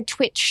 More like a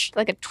twitch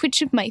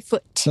of my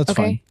foot. That's Okay.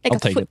 fine. Like I'll a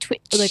take foot it.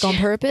 twitch. Like on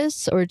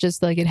purpose or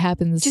just like it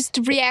happens? Just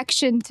a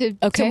reaction to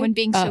okay. someone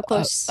being so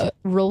close.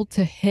 Roll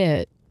to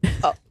hit.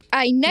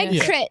 I neg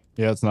Yeah. crit.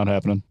 Yeah, it's not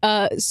happening.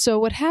 So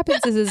what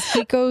happens is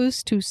he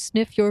goes to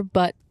sniff your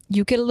butt.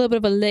 You get a little bit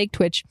of a leg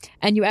twitch,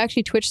 and you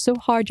actually twitch so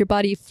hard your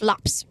body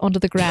flops onto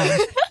the ground.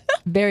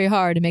 Very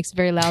hard. It makes a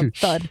very loud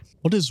thud.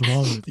 What is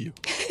wrong with you?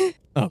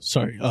 Oh,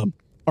 sorry.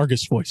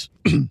 Argus voice.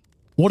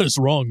 What is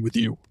wrong with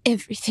you?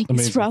 Everything is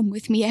Amazing. wrong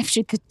with me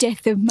after the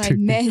death of my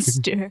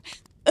master.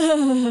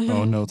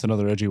 Oh no, it's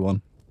another edgy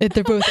one.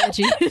 They're both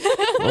edgy.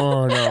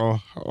 Oh no.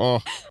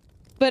 Oh.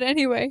 But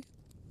anyway,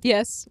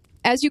 yes.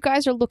 As you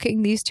guys are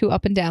looking these 2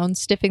 up and down,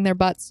 sniffing their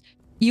butts,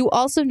 you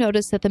also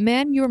notice that the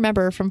man you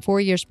remember from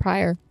 4 years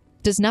prior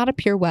does not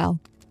appear well.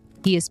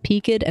 He is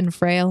peaked and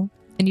frail,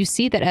 and you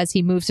see that as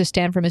he moves to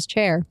stand from his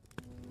chair,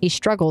 he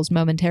struggles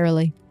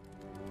momentarily.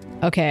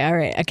 Okay, all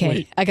right, okay.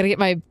 Wait. I gotta get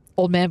my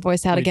old man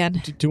voice out Wait,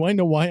 again. Do I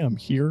know why I'm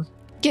here?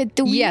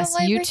 Do we Yes, know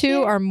why you we're 2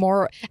 here? are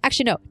more...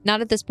 Actually, no,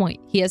 not at this point.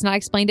 He has not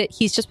explained it.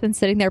 He's just been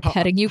sitting there How-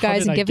 petting you how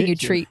guys did and I giving you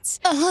get here? treats.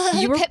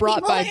 You were Pet me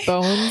brought by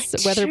more. Bones,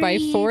 whether by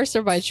Treat. force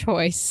or by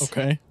choice.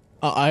 Okay.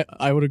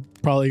 I would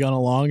have probably gone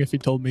along if he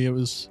told me it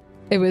was...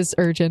 It was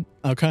urgent.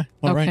 Okay.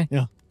 All right. Okay.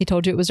 Yeah. He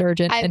told you it was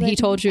urgent, and he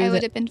told you I that...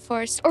 would have been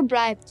forced or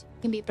bribed.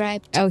 You can be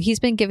bribed. Oh, he's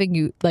been giving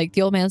you, like,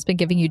 the old man's been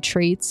giving you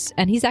treats,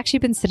 and he's actually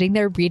been sitting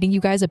there reading you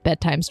guys a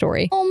bedtime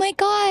story Oh my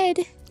god.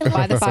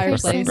 by the This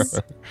fireplace.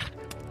 person.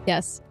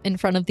 Yes, in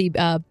front of the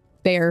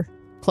bear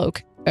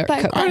cloak. Or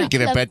But- coat. I didn't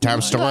get a Love bedtime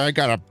you. story. I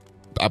got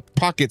a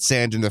pocket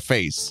sand in the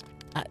face.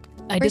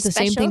 I did the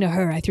same special? thing to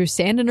her. I threw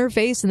sand in her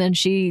face, and then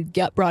she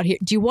got brought here.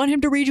 Do you want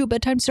him to read you a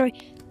bedtime story?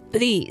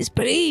 Please,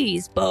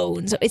 please,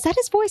 Bones. Is that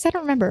his voice? I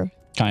don't remember.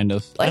 Kind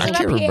of. Was I it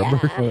can't up here?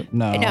 remember.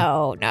 No.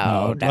 No,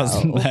 No, it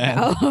wasn't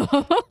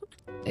that.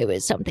 It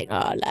was something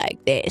like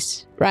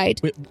this, right?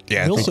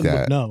 Yeah, I Wilson think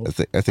would that. know.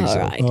 I think All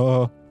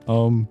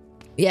so. right.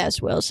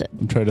 Yes, Wilson.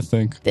 I'm trying to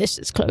think. This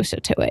is closer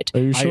to it. Are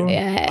you sure?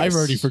 Yes. I've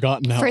already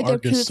forgotten how Further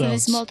Argus proof of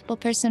his sounds. multiple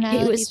He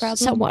personality was problem.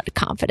 somewhat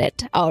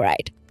confident. All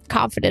right.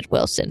 Confident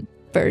Wilson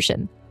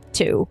version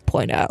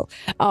 2.0.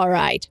 All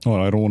right.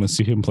 Oh, I don't want to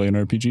see him play an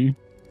RPG.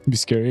 It'd be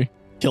scary.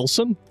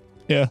 Kilson?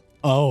 Yeah.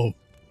 Oh.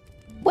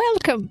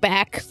 Welcome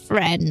back,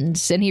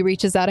 friends. And he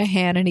reaches out a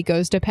hand and he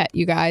goes to pet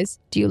you guys.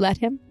 Do you let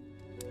him?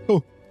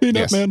 Hey,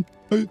 Yes. Nap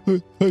Man.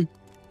 Hey. Do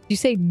you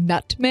say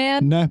nut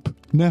man? Nap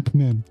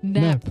Man.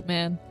 Nap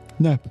man.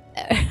 Nap.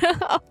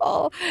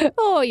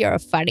 oh, you're a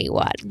funny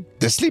one.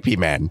 The sleepy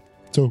man.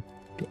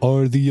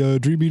 Are the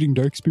Dream Eating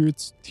Dark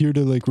Spirits here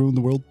to like ruin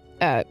the world?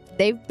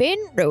 They've been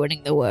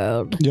ruining the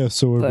world Yeah.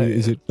 So For-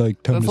 is it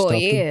like time for to 4 stop them?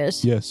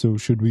 years. Yeah. So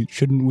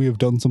shouldn't we have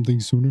done something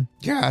sooner?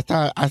 Yeah,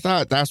 I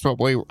thought that's what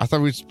I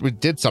thought we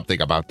did something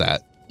about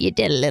that. You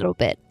did a little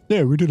bit.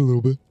 Yeah, we did a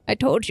little bit. I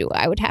told you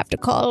I would have to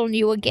call on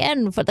you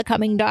again for the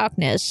coming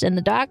darkness, and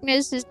the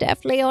darkness is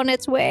definitely on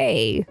its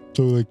way.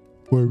 So like,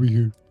 why are we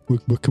here?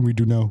 What can we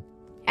do now?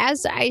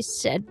 As I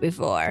said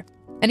before.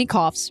 And he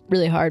coughs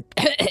really hard.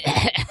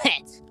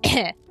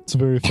 It's a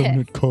very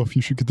effeminate cough.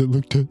 You should get that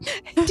looked at.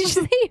 Did you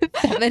say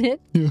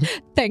effeminate? Yeah.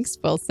 Thanks,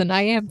 Wilson.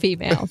 I am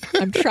female.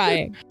 I'm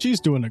trying. She's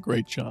doing a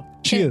great job.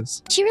 She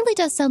is. She really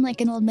does sound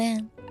like an old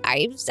man.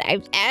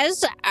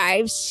 As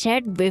I've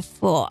said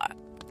before,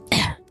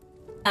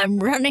 I'm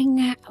running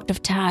out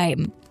of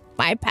time.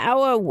 My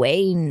power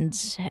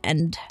wanes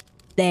and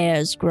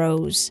theirs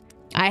grows.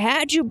 I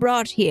had you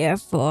brought here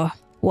for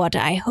what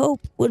I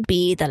hope would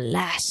be the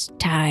last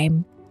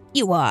time.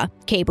 You are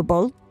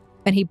capable.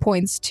 And he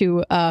points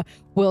to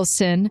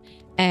Wilson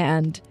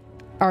and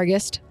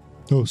Argus.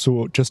 Oh,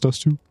 so just us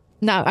two?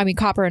 No, I mean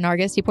Copper and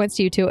Argus. He points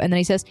to you two, and then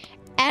he says,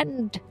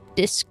 and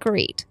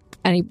discreet.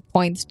 And he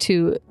points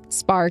to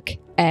Spark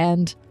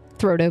and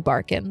Throdo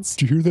Barkins.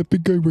 Did you hear that,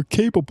 big guy? We're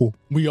capable.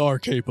 We are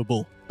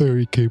capable.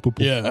 Very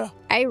capable. Yeah.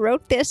 I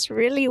wrote this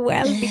really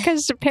well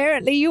because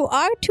apparently you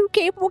are two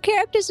capable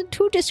characters and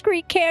two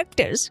discrete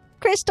characters.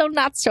 Crystal,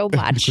 not so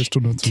much.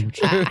 Crystal, not so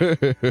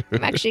much.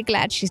 I'm actually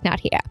glad she's not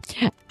here.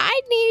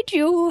 I need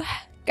you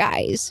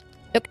guys.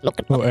 Look.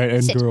 Oh,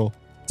 and sit. girl.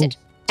 Sit.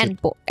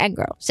 And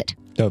girl, sit.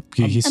 Oh,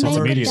 he Am I sits a good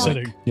immediately. dog?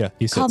 Sitting. Yeah,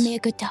 he sits. Call me a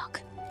good dog.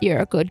 You're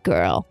a good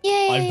girl.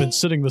 Yay. I've been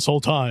sitting this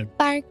whole time.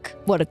 Bark.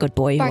 What a good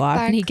boy you Bark, are.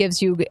 bark. And he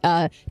gives you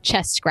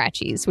chest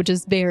scratchies, which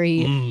is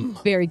very,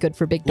 very good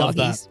for big Love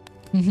doggies.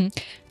 Mm-hmm. And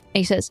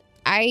he says,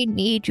 I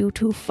need you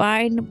to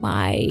find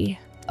my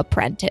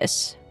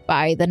apprentice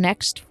by the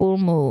next full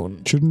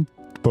moon. Shouldn't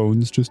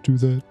Bones just do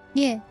that?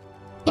 Yeah.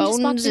 He just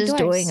walked Bones the is doors.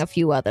 doing a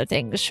few other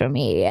things for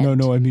me. and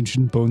No, I mean,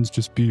 shouldn't Bones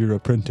just be your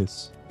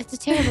apprentice? It's a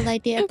terrible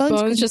idea.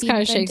 Bones just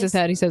kind of shakes his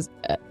head. He says,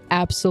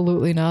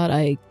 absolutely not.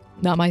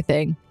 Not my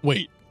thing.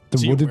 Wait, Then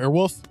is he a what did-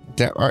 werewolf?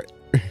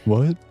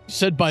 What? You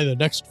said by the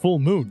next full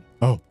moon.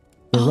 They're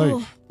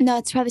right. No,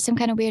 it's probably some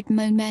kind of weird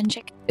moon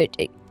magic.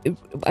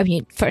 I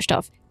mean, first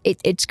off,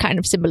 it's kind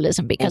of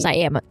symbolism because I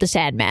am the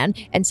Sandman.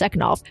 And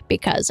second off,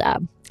 because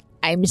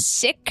I'm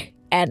sick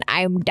and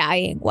I'm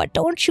dying. What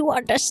don't you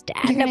understand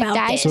You're gonna about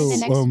die this? in the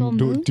next full moon?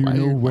 do you Why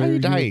know are where you your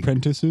dying?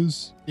 apprentice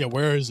is? Yeah,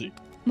 where is he?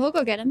 We'll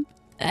go get him.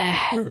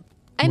 Ugh.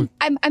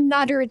 I'm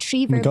not a Oh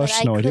retriever. my gosh,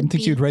 but no, I could didn't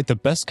think be. you'd write the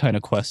best kind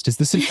of quest. Is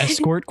this an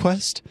escort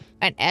quest?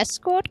 An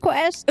escort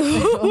quest? Ooh,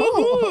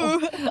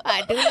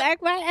 I do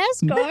like my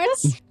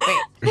escorts.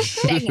 Wait,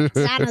 dang it,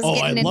 Santa's Oh,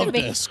 I getting love into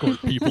to me.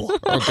 escort people.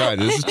 Oh god,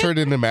 this is turned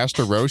into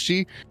Master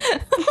Roshi.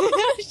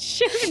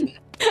 Shoot.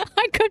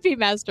 I could be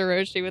Master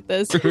Roshi with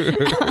this.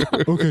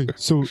 Okay,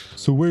 so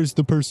where's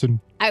the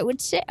person? I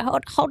would say,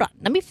 hold on.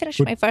 Let me finish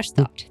What- my first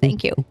thought.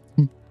 Thank you.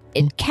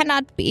 It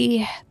cannot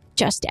be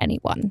just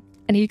anyone.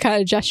 And he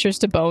kind of gestures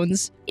to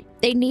Bones.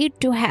 They need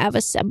to have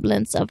a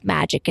semblance of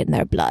magic in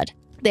their blood.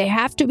 They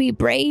have to be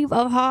brave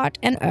of heart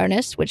and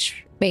earnest,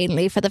 which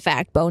mainly for the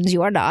fact, Bones,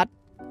 you are not.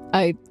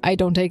 I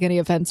don't take any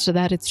offense to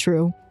that. It's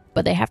true.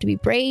 But they have to be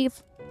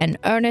brave and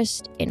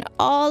earnest in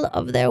all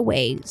of their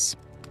ways.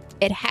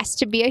 It has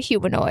to be a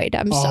humanoid.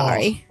 I'm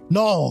sorry.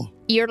 No.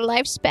 Your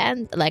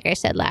lifespan, like I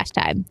said last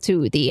time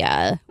to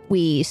the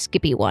wee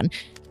Skippy one,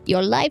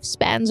 your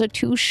lifespans are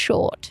too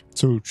short.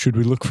 So should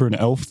we look for an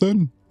elf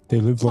then? They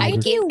live longer.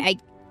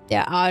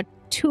 There are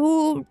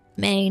two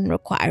main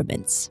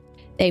requirements.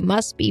 They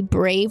must be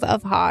brave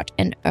of heart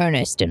and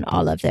earnest in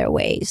all of their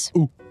ways.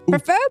 Ooh.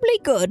 Preferably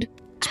good,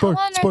 Spark,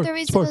 How on spark, earth are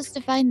we spark. supposed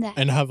to find that?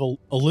 And have a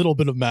little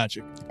bit of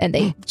magic. and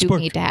they do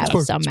Spark, need to have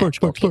spark, some spark,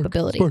 magical spark, spark,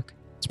 capability. Spark,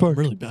 spark,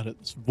 I'm really bad at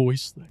this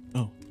voice thing.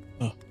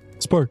 Oh.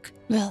 spark.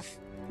 Rough.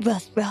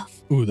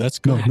 Ooh, that's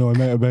good. No,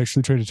 I'm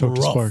actually trying to talk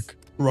to Rough. Spark.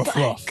 Rough.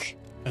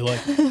 I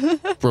like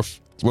it. Woof,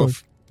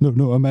 woof.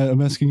 No, I'm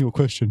asking you a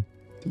question.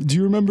 Do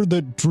you remember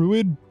that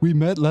druid we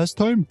met last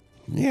time?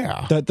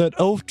 Yeah. That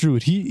elf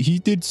druid. He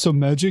did some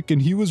magic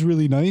and he was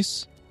really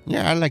nice.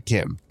 Yeah, I liked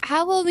him.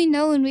 How will we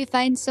know when we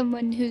find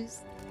someone who's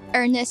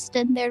earnest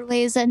in their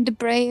ways and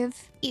brave?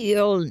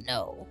 You'll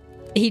know.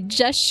 He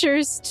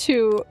gestures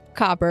to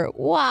Copper,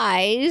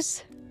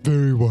 Wise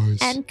Very wise.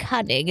 and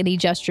cunning. and he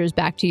gestures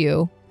back to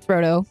you,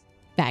 Frodo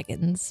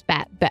Baggins.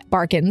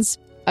 Barkins.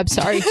 I'm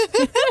sorry.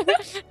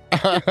 This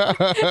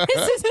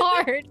is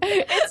hard.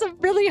 It's a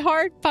really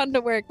hard pun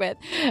to work with.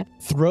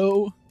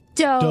 Throw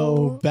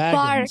Doe.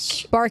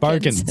 Baggins.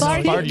 Barkins.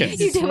 Barkins. Barkins.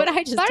 You did what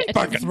I just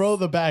did. Throw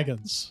the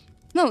Baggins.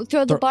 No,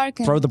 throw the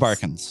barkin. Throw the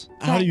Barkins.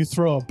 How do you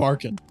throw a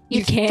barkin?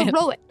 You can't.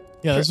 Throw it.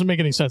 Yeah, that doesn't make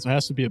any sense. It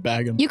has to be a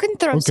baggin. You can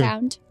throw Okay.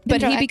 sound. You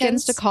But can he throw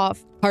begins to echoes.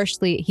 cough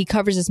harshly. He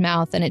covers his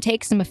mouth, and it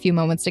takes him a few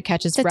moments to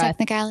catch his It's a breath.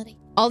 technicality.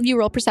 All of you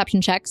roll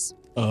perception checks.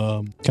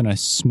 Can I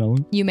smell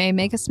it? You may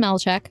make a smell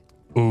check.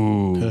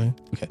 Ooh.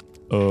 Okay.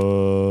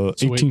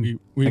 18. Wait,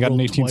 we I got an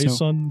rolled 18 twice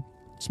smell. on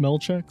smell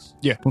checks?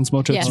 Yeah, one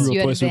smell check. Yes, zero you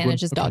had twice, zero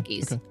advantage as Okay,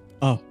 doggies. okay.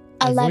 Oh,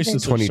 my 11.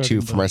 voices are 22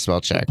 starting for my spell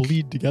to check.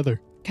 bleed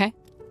together.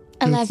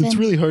 It's 11.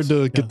 really hard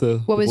to get the.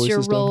 What was your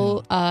voices down.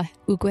 roll,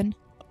 Ugwin?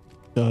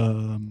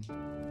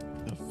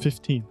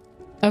 15.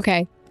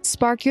 Okay.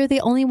 Spark, you're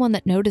the only one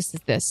that notices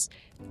this.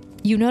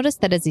 You notice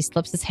that as he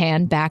slips his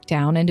hand back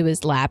down into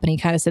his lap and he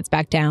kind of sits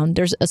back down,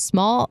 there's a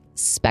small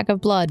speck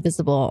of blood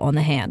visible on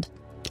the hand.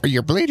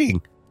 You're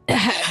bleeding.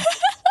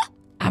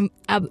 I'm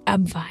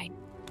fine.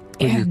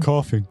 But you're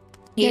coughing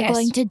You're Yes.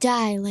 going to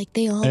die like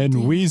they all and do.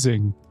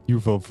 wheezing.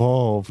 You've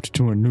evolved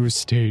to a new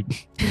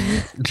state.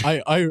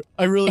 I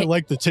really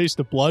like the taste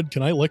of blood.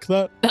 Can I lick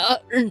that?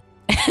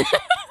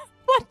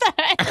 What the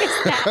heck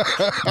is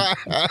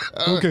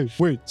that? Okay,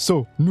 wait.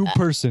 So, new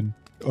person.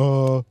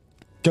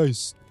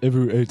 Guys,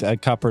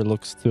 Copper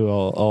looks to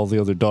all the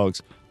other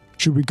dogs.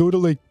 should we go to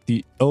like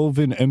the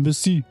Elven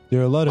Embassy? There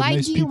are a lot of Why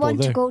nice do you people want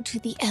there to go to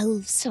the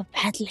elves so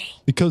badly?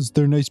 because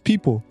they're nice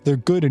people. They're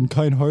good and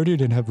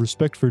kind-hearted and have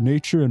respect for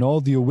nature and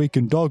all the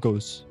awakened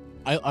doggos.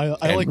 I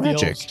And like magic.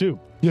 the elves too.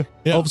 Yeah,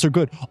 Yeah. elves are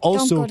good.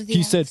 Also, go to the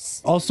he said.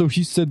 elves. Also,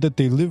 he said that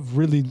they live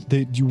really.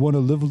 That you want to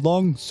live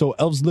long, so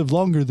elves live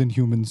longer than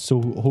humans. So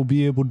he'll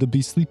be able to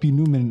be Sleepy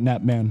Newman,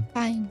 Nap Man.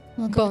 Fine.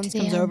 We'll go Bones to the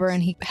comes elves. over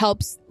and he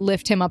helps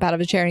lift him up out of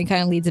a chair and he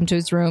kind of leads him to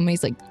his room.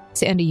 He's like,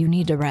 Sandy, you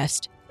need to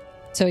rest.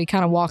 So he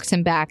kind of walks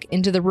him back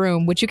into the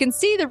room, which you can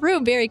see the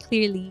room very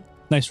clearly.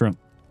 Nice room.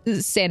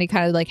 Sandy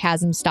kind of like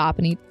has him stop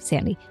and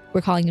Sandy,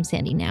 we're calling him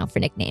Sandy now for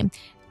nickname.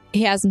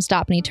 He has him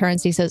stop and he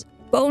turns and he says,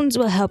 Bones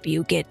will help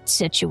you get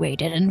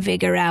situated and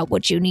figure out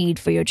what you need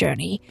for your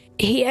journey.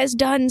 He has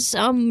done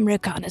some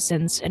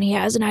reconnaissance and he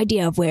has an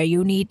idea of where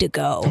you need to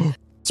go.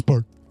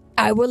 Spark.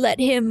 I will let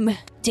him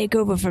take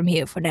over from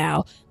here for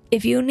now.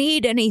 If you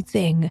need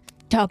anything,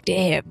 talk to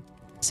him.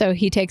 so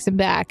he takes him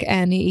back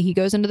and he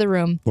goes into the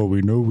room. Well,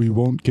 we know we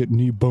won't get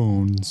any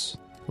bones.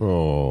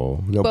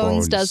 Oh, no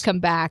Bones does come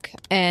back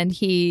and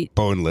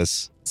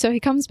Boneless. so he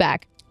comes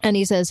back and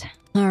he says,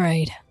 All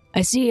right.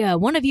 I see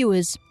one of you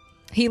is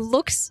he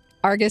looks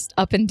Argus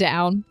up and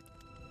down.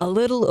 a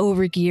little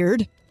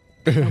overgeared.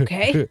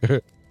 Okay?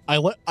 I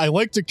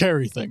like to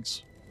carry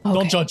things. Okay.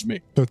 Don't judge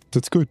me.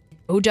 That's good.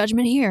 No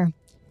judgment here.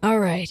 All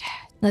right.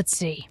 Let's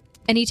see.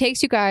 And he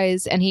takes you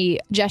guys and he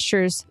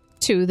gestures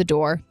to the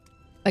door.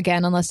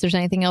 Again, unless there's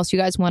anything else you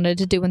guys wanted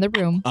to do in the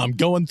room. I'm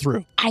going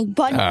through. I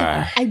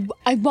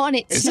want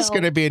it. Is so this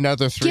going to be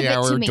another Give it to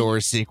 3-hour me. door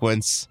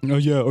sequence? Oh,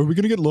 yeah. Are we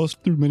going to get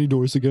lost through many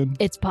doors again?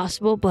 It's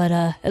possible, but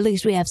at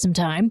least we have some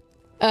time.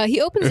 He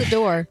opens the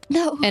door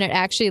no. and it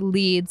actually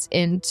leads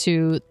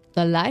into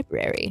the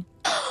library.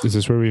 Is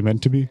this where we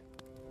meant to be?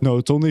 No,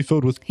 it's only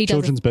filled with He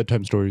doesn't- children's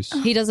bedtime stories.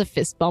 He does a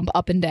fist bump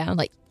up and down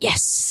like,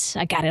 Yes,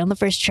 I got it on the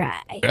first try.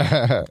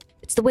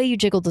 It's the way you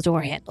jiggle the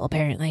door handle,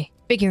 apparently.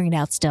 Figuring it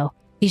out still.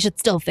 He should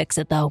still fix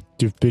it, though.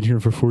 You've been here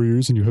for 4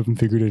 years and you haven't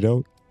figured it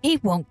out? He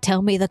won't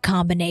tell me the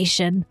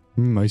combination.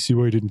 I see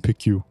why I didn't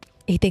pick you.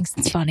 He thinks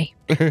it's funny.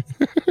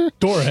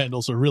 Door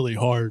handles are really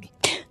hard.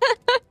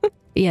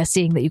 Yeah,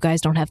 seeing that you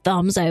guys don't have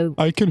thumbs,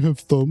 I can have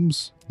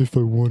thumbs if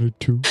I wanted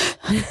to.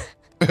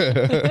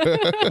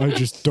 I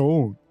just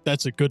don't.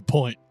 That's a good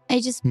point. I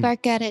just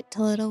bark at it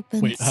till it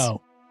opens. Wait,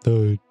 how?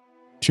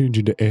 Change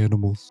into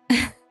animals.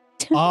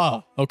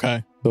 Ah,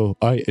 okay. So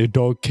a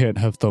dog can't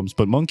have thumbs,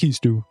 but monkeys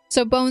do.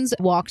 So Bones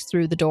walks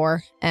through the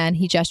door and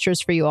he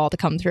gestures for you all to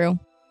come through.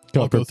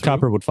 I'll go through.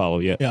 Copper would follow,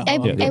 yeah. Yeah. I-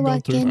 I'll I go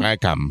walk through. in. I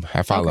come.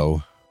 I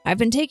follow. I've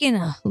been taking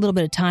a little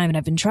bit of time and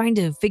I've been trying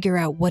to figure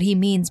out what he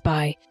means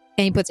by,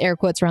 And he puts air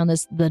quotes around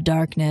this. the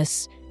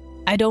darkness.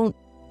 I don't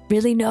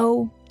really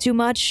know too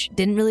much.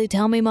 Didn't really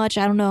tell me much.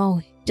 I don't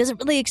know. Doesn't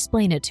really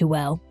explain it too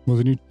well.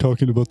 Wasn't he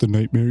talking about the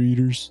nightmare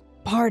eaters?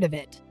 Part of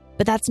it.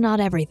 But that's not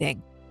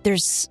everything.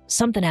 There's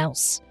something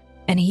else.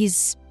 And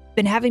he's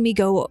been having me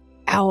go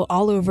out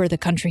all over the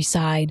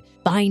countryside,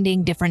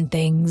 finding different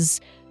things.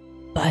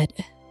 But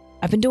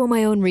I've been doing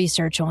my own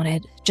research on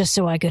it, just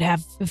so I could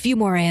have a few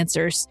more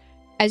answers.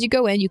 As you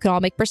go in, you can all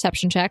make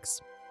perception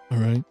checks. All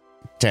right.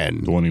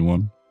 10.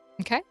 21.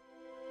 Okay.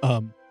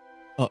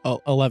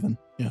 11.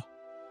 Yeah.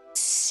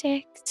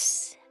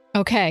 6.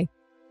 Okay.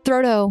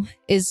 Throtto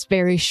is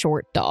very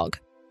short dog.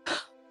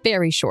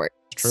 Very short.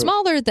 True.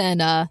 Smaller than,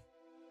 no,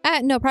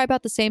 probably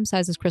about the same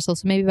size as Crystal,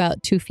 so maybe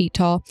about 2 feet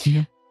tall.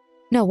 Yeah.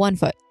 No, 1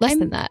 foot. Less I'm,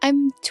 than that.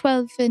 I'm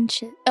 12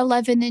 inches,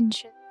 11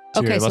 inches. So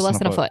Okay, you're so less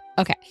than a foot.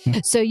 Okay.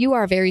 So you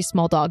are a very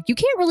small dog. You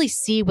can't really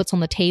see what's on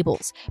the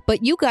tables,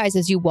 but you guys,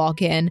 as you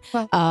walk in,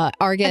 Well, at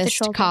the Argus,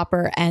 shoulder.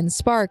 Copper, and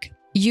Spark,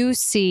 you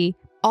see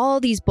all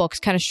these books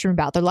kind of strewn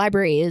about. Their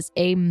library is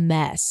a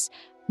mess.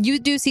 You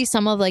do see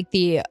some of like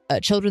the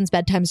children's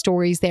bedtime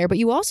stories there, but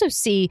you also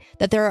see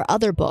that there are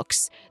other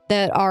books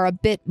that are a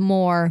bit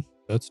more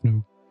That's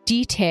new.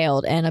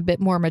 detailed and a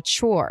bit more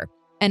mature.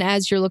 And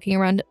as you're looking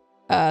around,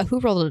 who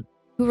rolled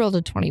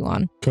a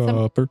 21? Copper.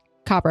 Copper.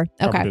 Copper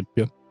Okay. did,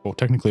 yeah. Well,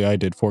 technically I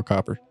did 4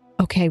 copper.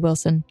 Okay,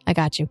 Wilson, I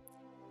got you.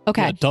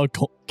 Okay. Yeah, dog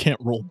can't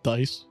roll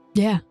dice.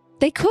 Yeah.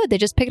 They could. They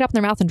just pick it up in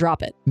their mouth and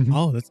drop it.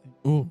 Oh, that's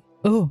ooh,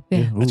 Oh,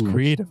 yeah. that's Ooh.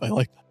 creative. I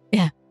like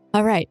that.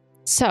 All right.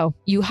 So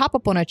you hop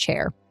up on a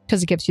chair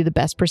because it gives you the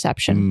best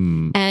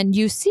perception. And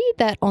you see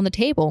that on the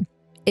table,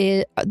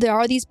 there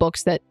are these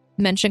books that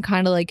mention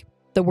kind of like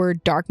the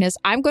word darkness.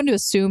 I'm going to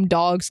assume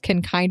dogs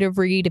can kind of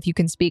read. If you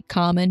can speak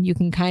common, you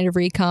can kind of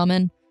read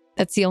common.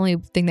 That's the only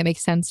thing that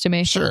makes sense to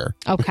me. Sure.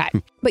 Okay.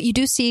 But you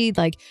do see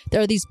like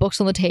there are these books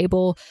on the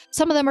table.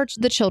 Some of them are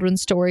the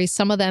children's stories.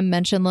 Some of them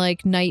mention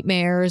like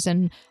nightmares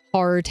and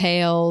horror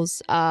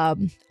tales. A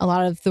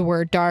lot of the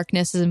word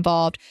darkness is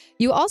involved.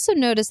 You also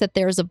notice that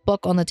there's a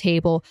book on the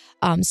table.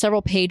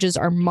 Several pages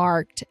are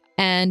marked.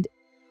 And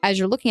as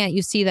you're looking at it,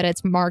 you see that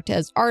it's marked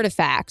as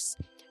artifacts.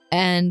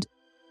 And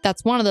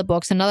that's one of the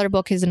books. Another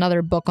book is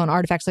another book on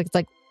artifacts. Like it's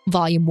like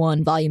volume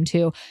 1, volume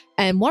 2.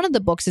 And one of the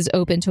books is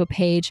open to a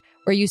page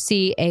where you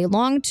see a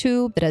long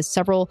tube that has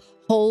several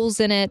holes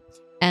in it.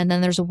 And then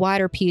there's a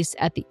wider piece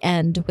at the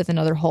end with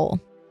another hole.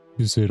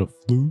 Is it a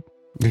flute?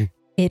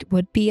 It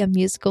would be a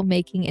musical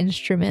making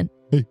instrument.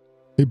 Hey,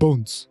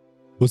 Bones,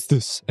 what's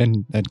this?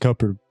 And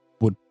Copper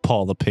would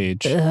paw the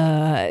page.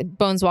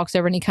 Bones walks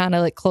over and he kind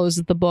of like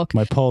closes the book.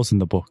 My paw's in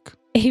the book.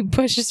 He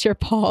pushes your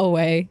paw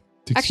away.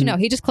 Actually, no,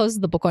 he just closes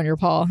the book on your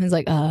paw. He's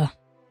like,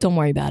 don't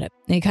worry about it.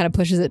 And he kind of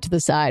pushes it to the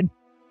side.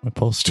 My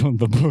paw's still in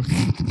the book.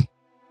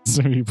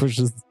 So he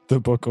pushes the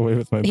book away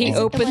with my paw. He the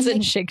opens one it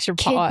and that shakes your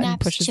paw and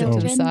Kidnaps pushes it to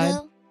children, the side.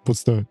 though?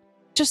 What's that?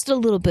 Just a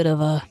little bit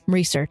of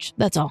research.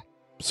 That's all.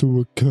 So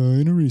what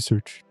kind of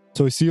research?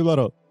 So I see a lot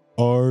of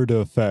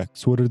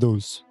artifacts. What are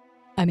those?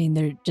 I mean,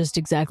 they're just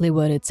exactly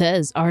what it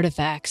says,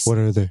 artifacts. What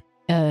are they?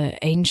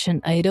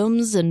 Ancient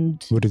items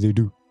and... What do they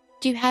do?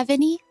 Do you have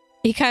any?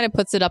 He kind of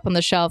puts it up on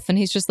the shelf and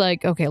he's just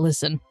like, Okay,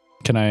 listen.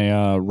 Can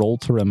I roll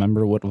to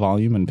remember what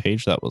volume and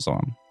page that was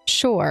on?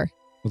 sure.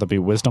 Will that be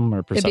wisdom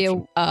or perception? It'd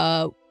be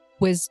a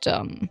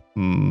wisdom.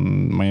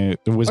 The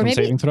wisdom Or maybe-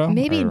 saving throw?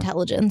 Maybe Or-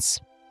 intelligence.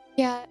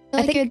 Yeah, I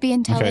think- think it would be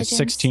intelligence. Okay,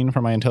 16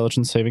 for my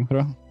intelligence saving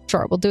throw.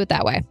 Sure, we'll do it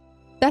that way.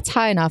 That's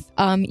high enough.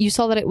 You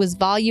saw that it was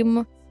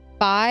volume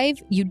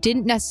 5. You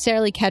didn't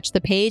necessarily catch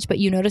the page, but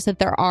you notice that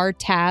there are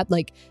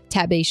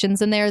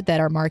tabations in there that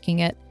are marking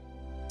it.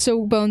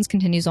 So Bones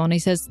continues on. He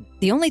says,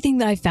 The only thing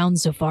that I found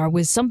so far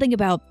was something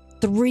about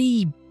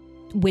 3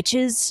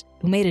 witches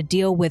who made a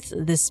deal with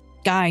this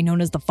guy known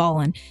as the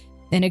Fallen.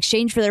 In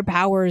exchange for their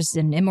powers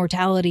and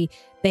immortality,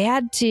 they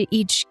had to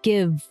each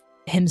give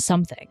him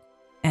something.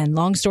 And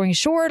long story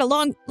short, a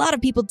lot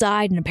of people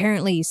died, and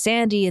apparently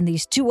Sandy and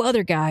these 2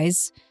 other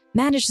guys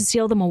managed to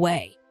seal them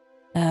away.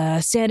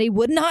 Sandy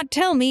would not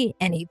tell me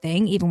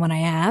anything, even when I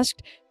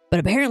asked, but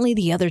apparently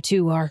the other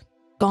 2 are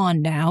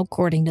gone now,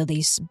 according to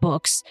these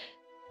books.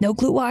 No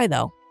clue why,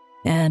 though.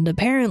 And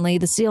apparently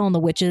the seal on the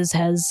witches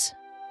has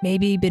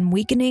maybe been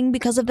weakening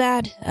because of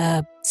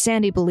that.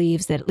 Sandy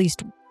believes that at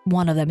least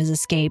one of them has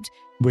escaped.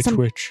 Which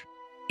witch?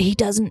 He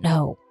doesn't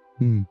know.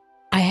 Hmm.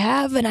 I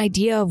have an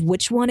idea of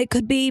which one it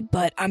could be,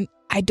 but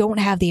I don't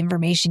have the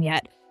information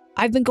yet.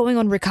 I've been going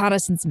on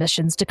reconnaissance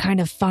missions to kind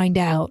of find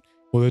out.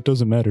 Well, that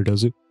doesn't matter,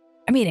 does it?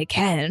 I mean, it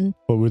can.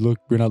 But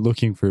we're not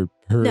looking for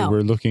her. No.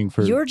 We're looking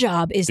for Your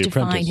job is the to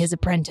find apprentice. his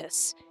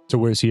apprentice. So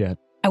where's he at?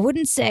 I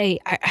wouldn't say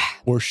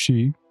Or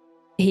she?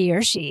 he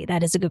or she.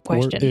 That is a good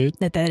question.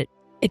 it.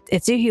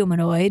 It's a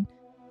humanoid,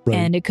 Right.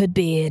 and it could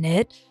be in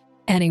it.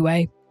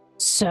 Anyway,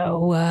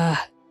 so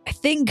I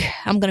think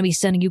I'm going to be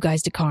sending you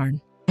guys to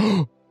Karn.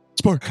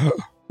 Spark,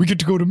 we get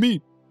to go to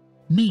meet.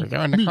 We're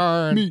going to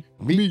Karn.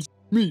 Meet.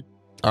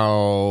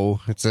 Oh,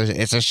 it's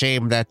a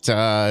shame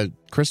that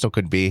Crystal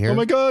could be here. Oh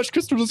my gosh,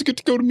 Crystal doesn't get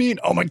to go to meet.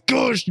 Oh my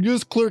gosh,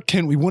 yes, Clark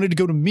Kent. We wanted to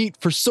go to meet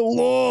for so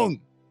long.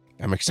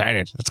 I'm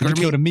excited. Let's We go get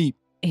to to go meet. to meet.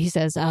 He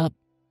says,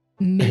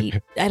 meet.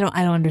 I don't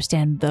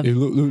understand Hey,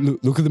 the.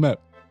 look at the map.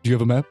 Do you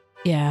have a map?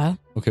 Yeah.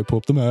 Okay, pull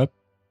up the map.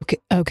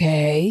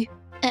 Okay.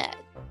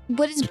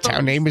 What is The town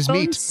Bones? name is Bones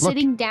Meat. Look,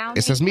 sitting down.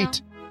 It says right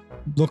meat.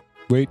 Look,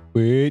 wait.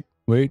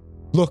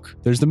 Look,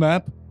 there's the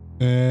map.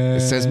 And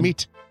It says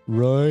meat.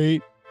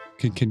 Right.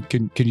 Can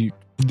you?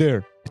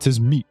 There. It says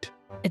meat.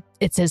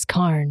 It says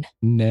Karn.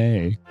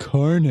 Nay,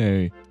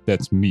 carne.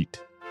 That's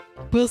meat.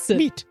 Wilson,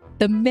 Meat.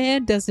 the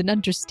man doesn't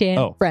understand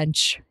Oh.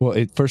 French.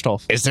 Well, first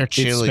off, Is there it's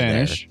chili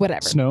Spanish.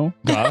 Whatever. Snow.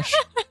 Gosh.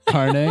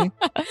 Carne.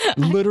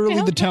 Literally,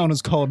 don't the town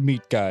is called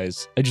Meat,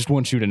 guys. I just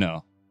want you to know.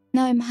 now?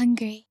 No, I'm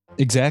hungry.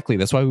 Exactly.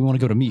 That's why we want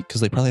to go to Meat,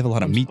 because they probably have a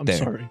lot of meat I'm there.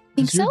 sorry.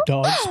 Think Does your so?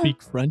 dog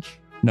speak French?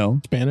 No.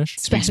 Spanish?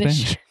 Speak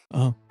Spanish.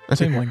 Oh,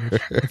 same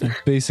language. I think.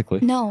 Basically.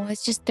 No,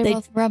 it's just they're They-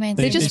 both romantic.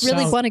 They They just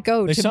really sound- want to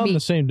go They to sound meet. the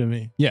same to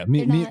me. Yeah, me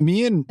They're not-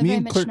 and they're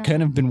very Clark much Kent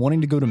not. have been wanting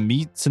to go to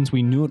Meat since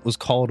we knew it was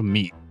called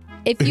Meat.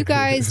 If you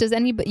guys, does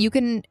anybody, you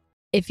can,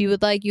 if you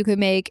would like, you could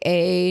make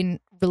a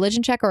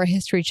religion check or a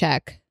history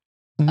check.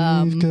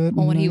 on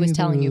what he was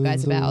telling you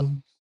guys about.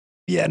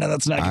 Yeah, no,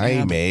 that's not gonna I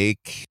happen.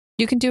 make,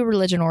 You can do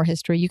religion or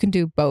history. You can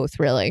do both,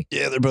 really.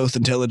 Yeah, they're both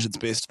intelligence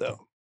based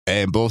though.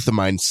 and both of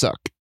mine suck.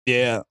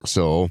 Yeah.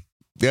 So,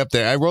 yep,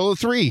 there. I roll a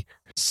 3.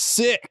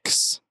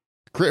 6.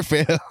 Crit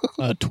fail.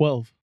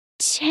 12.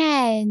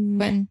 10.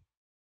 When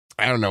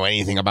I don't know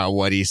anything about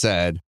what he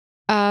said.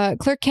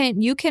 Clark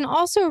Kent, you can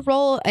also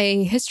roll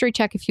a history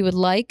check if you would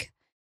like.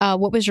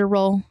 What was your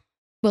roll,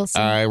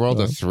 Wilson? I rolled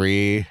a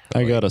 3.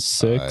 I got a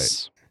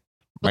 6.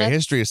 My Well,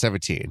 history is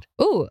 17.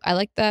 Ooh, I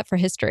like that for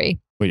history.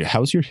 Wait,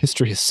 how's your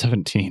history of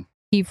 17?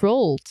 He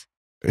rolled.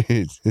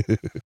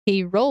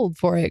 He rolled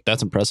for it.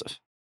 That's impressive.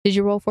 Did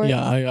you roll for it?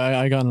 Yeah,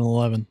 I got an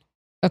 11.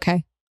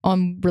 Okay.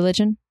 On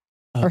religion,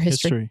 Or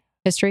history.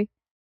 history.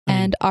 I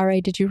mean, And RA,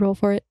 did you roll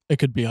for it? it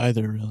could be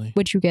either, really.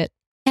 What'd you get?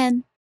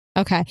 10.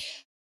 Okay.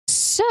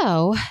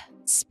 So,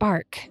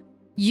 Spark,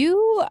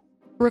 you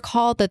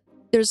recall that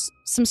there's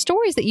some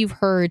stories that you've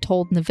heard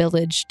told in the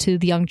village to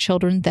the young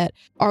children that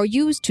are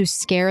used to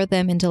scare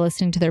them into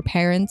listening to their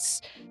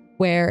parents,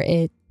 where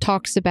it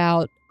talks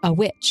about a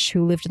witch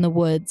who lived in the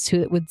woods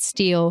who would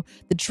steal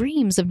the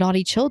dreams of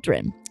naughty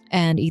children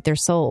and eat their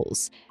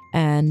souls.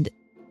 And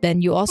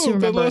then you also The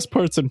remember last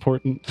part's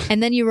important.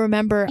 and then you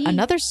remember Yeah.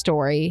 another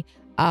story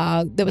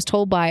that was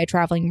told by a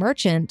traveling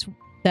merchant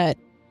that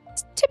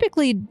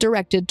typically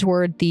directed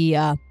toward the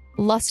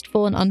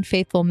lustful and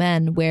unfaithful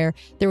men, where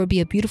there would be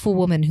a beautiful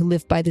woman who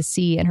lived by the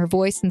sea, and her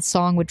voice and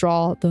song would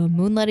draw the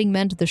moonlighting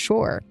men to the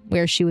shore,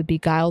 where she would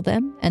beguile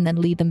them and then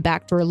lead them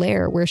back to her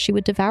lair, where she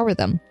would devour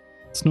them.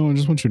 Snow, I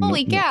just want you to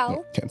Holy know. cow.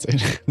 No, can't say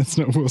it. That's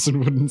not Wilson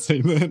wouldn't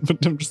say that,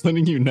 but I'm just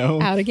letting you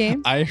know. Out of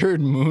game? I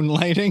heard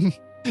moonlighting.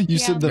 You Yeah.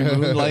 said the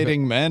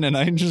moonlighting men, and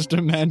I just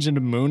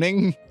imagined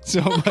mooning.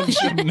 So much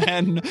of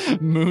men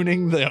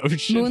mooning the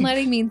ocean.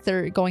 Moonlighting means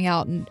they're going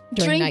out during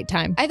Drink-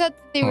 nighttime. I thought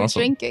they were Awesome.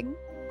 drinking.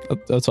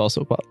 That's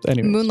also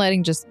anyway.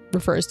 Moonlighting just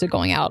refers to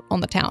going out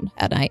on the town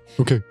at night.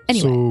 Okay.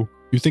 Anyway. So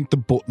you think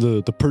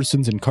the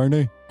person's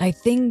Incarne? I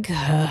think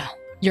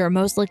your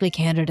most likely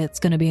candidate's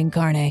going to be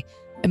Incarne.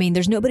 I mean,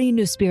 there's nobody in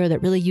New Spear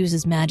that really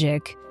uses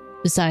magic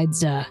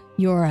besides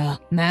your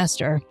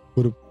master.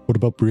 What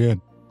about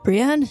Brienne?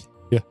 Brienne?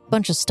 Yeah.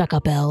 Bunch of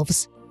stuck-up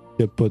elves.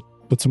 Yeah, but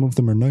some of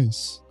them are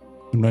nice.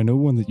 And I know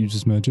one that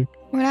uses magic.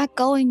 We're not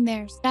going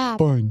there. Stop.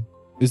 Fine.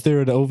 Is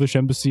there an elvish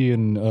embassy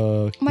in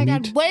Oh my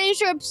god, Meat? what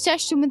is your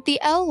obsession with the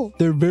elf?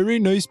 They're very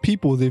nice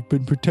people. They've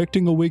been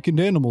protecting awakened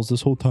animals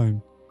this whole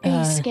time. Are you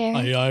Uh, scared?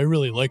 I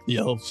really like the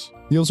elves.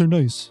 The elves are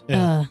nice.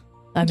 Yeah.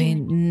 I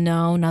mean,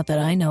 no, not that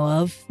I know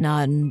of.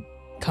 Not in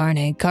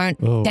Carne.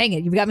 Oh, Dang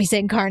it, you got me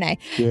saying Carne.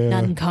 yeah.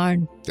 Not in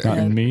Carn. Not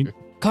in Meat.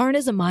 Carn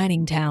is a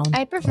mining town.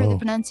 I prefer Oh. the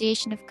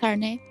pronunciation of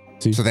carne.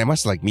 So they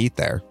must like meat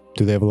there.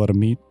 Do they have a lot of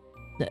meat?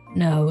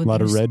 No. A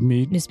lot of red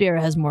meat? Nispira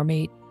has more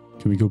meat.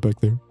 Can we go back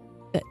there?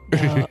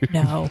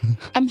 No.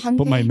 I'm hungry.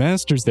 But my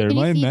master's there. Can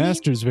you My feed me?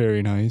 master's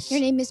very nice.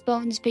 Your name is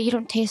Bones, but you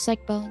don't taste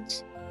like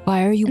bones.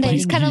 Why are you And I biting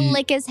just kind of He-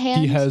 lick his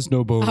hand. He has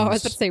no bones. Oh, I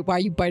was about to say, why are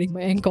you biting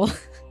my ankle?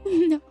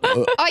 No.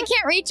 Oh, I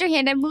can't reach your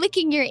hand. I'm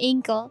licking your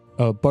ankle.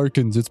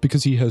 Barkins, it's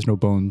because he has no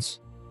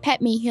bones.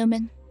 Pet me,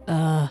 human.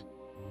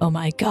 Oh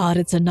my god,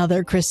 it's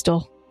another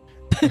crystal.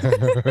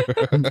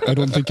 I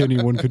don't think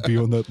anyone could be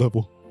on that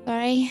level.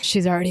 Sorry.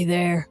 She's already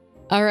there.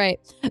 All right.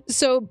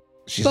 So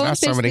She's Bones not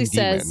summoning basically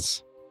says-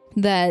 demons.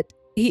 that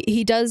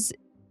he does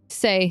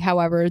say,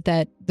 however,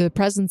 that the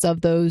presence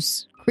of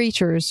those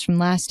creatures from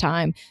last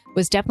time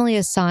was definitely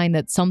a sign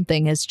that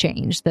something has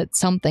changed, that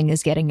something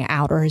is getting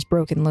out or has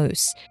broken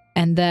loose,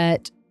 and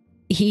that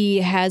he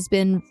has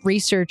been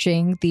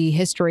researching the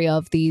history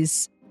of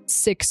these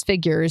 6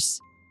 figures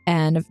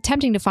and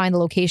attempting to find the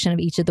location of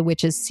each of the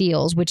witches'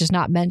 seals, which is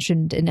not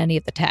mentioned in any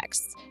of the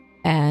texts,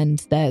 and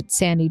that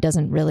Sandy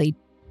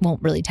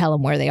won't really tell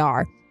him where they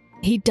are.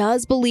 He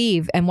does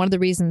believe, and one of the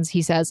reasons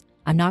he says,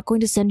 I'm not going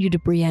to send you to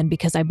Brienne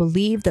because I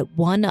believe that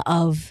one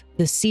of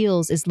the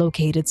seals is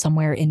located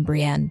somewhere in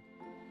Brienne.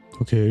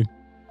 Okay.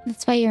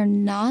 That's why you're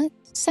not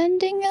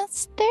sending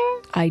us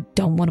there? I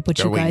don't want to put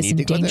Do you we guys need in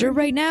to go danger there?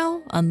 right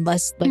now,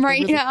 unless right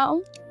really-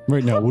 now.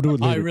 Right now, we'll do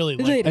it I later. really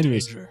like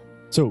Anyways. danger.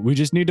 So we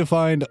just need to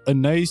find a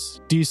nice,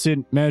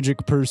 decent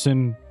magic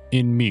person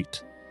in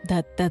Meat.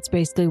 That's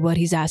basically what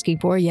he's asking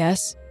for.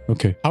 Yes.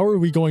 Okay. How are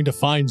we going to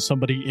find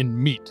somebody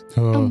in meat?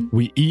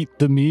 We eat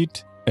the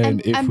meat,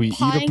 and if I'm we eat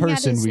pawing a at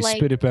person, his we leg.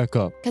 spit it back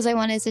up. Because I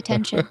want his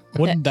attention.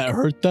 Wouldn't that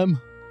hurt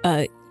them? Not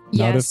if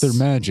Yes. they're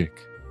magic.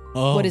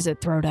 Oh. What is it,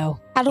 Frodo?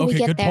 How do we Okay,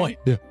 get good there? point.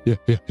 Yeah.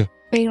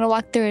 Are you going to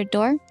walk through a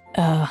door?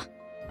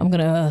 I'm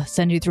gonna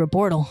send you through a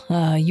portal.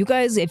 You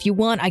guys, if you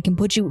want, I can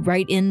put you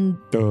right in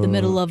the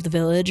middle of the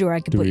village, or I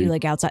can do put you we-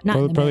 like outside. Not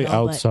in the probably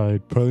middle, but-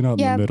 outside. Probably not in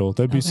Yeah. the middle.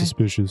 That'd be Okay.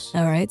 suspicious.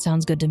 All right,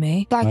 sounds good to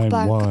me. Bark, I'm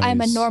bark. I'm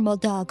a wise. normal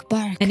dog.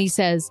 Bark. And he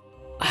says,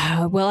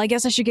 Well, I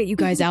guess I should get you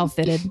guys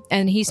outfitted.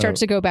 and he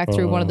starts to go back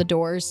through one of uh. the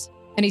doors,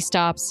 and he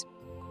stops.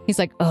 He's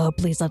like, oh,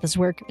 Please let this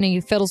work. and he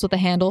fiddles with the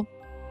handle.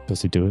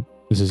 Does he do it?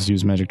 Does his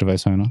use magic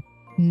device sign on?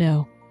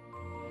 No.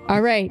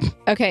 All right.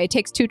 Okay. It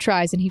takes 2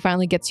 tries, and he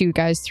finally gets you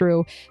guys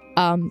through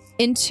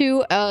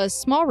into a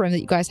small room that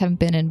you guys haven't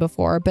been in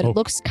before, but Oh. it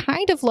looks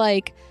kind of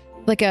like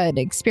an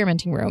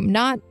experimenting room.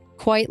 Not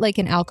quite like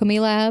an alchemy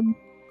lab,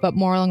 but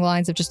more along the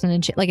lines of just an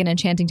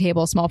enchanting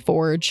table, a small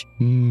forge.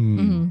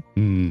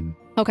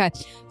 Okay.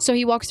 So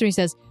he walks through and he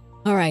says,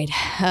 All right.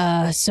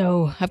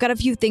 So I've got a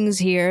few things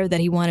here that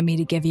he wanted me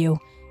to give you.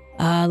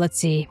 Let's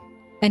see.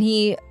 and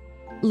he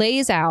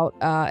lays out,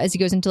 as he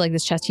goes into like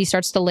this chest, he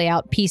starts to lay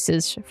out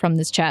pieces from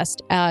this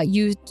chest.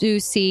 You do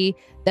see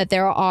that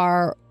there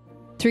are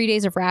 3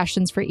 days of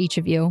rations for each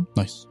of you.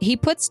 Nice. He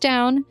puts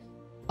down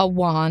a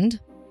wand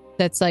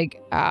that's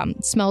like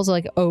smells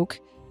like oak.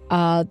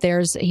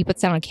 He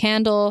puts down a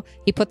candle,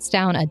 he puts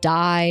down a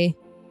die,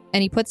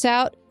 and he puts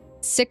out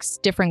 6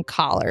 different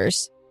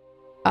collars.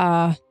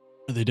 Are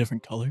they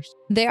different colors?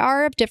 They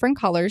are of different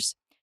colors.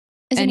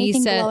 Is And he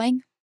anything said-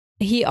 glowing?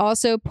 He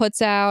also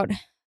puts out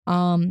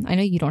I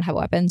know you don't have a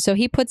weapon, so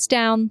he puts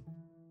down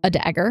a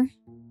dagger.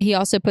 He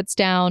also puts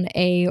down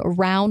a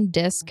round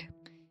disc,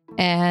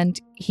 and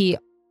he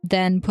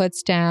then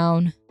puts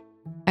down,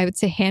 I would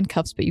say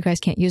handcuffs, but you guys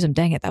can't use them.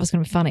 Dang it, that was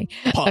going to be funny.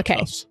 Paw Okay.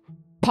 cuffs.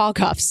 Paw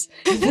cuffs.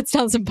 He puts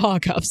down some paw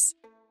cuffs.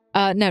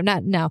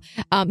 No.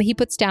 He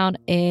puts down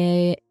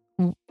an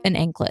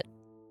anklet,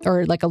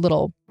 or like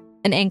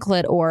an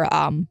anklet or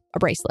a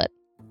bracelet.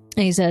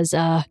 And he says,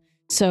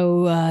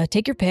 So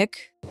take your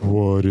pick.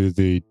 What do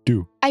they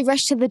do? I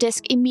rush to the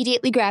disc,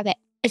 immediately grab it.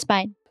 It's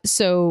mine.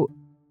 so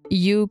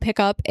you pick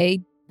up a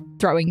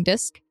throwing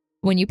disc.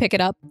 When you pick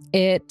it up,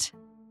 it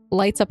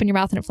lights up in your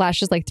mouth and it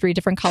flashes like 3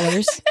 different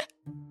colors,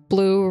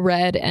 blue,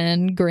 red,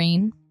 and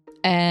green.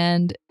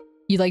 And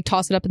you like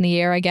toss it up in the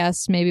air, I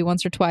guess, maybe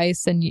once or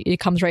twice, and it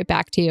comes right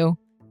back to you,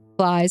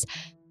 flies.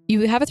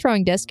 You have a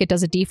throwing disc. It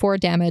does a D4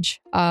 damage,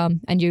 and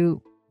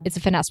it's a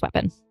finesse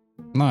weapon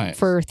Nice.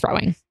 for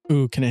throwing.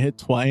 Ooh, can it hit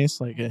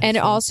twice? Like And it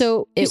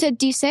also, You said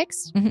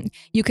D6?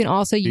 you can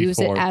also use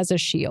it D4. as a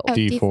shield. Oh,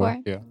 D4. D4.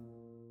 Yeah.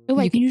 Oh,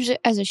 I You can use it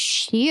as a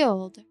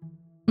shield.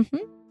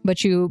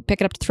 but you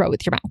pick it up to throw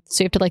with your mouth.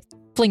 So you have to like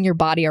fling your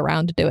body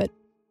around to do it.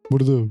 What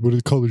do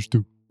the colors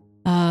do?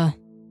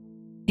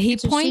 He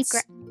It's a points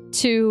secret.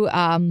 to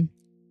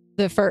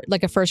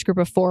a first group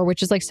of 4,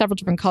 which is like several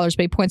different colors,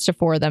 but he points to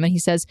 4 of them and he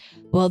says,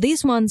 Well,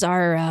 these ones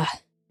are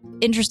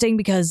interesting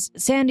because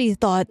Sandy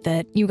thought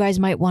that you guys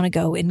might want to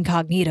go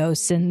incognito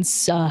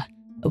since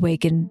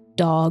awakened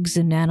dogs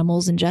and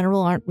animals in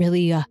general aren't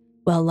really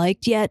well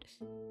liked yet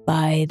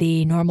by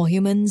the normal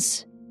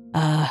humans.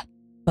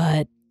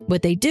 But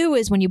what they do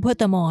is when you put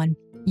them on,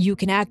 you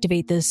can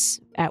activate this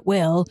at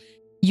will.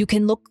 You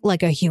can look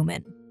like a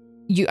human.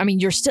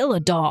 You're still a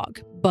dog,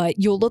 but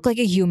you'll look like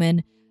a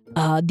human.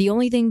 The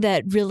only thing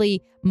that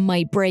really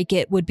might break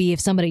it would be if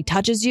somebody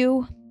touches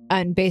you.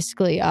 and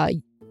basically,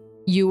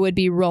 you would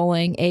be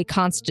rolling a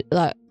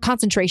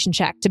concentration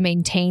check to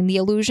maintain the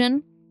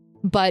illusion,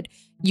 but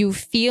you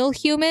feel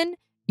human,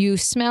 you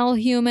smell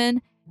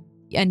human,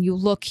 and you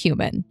look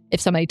human if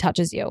somebody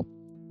touches you.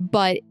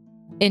 But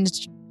in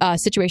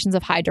situations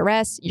of high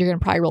duress, you're going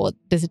to probably roll a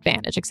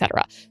disadvantage,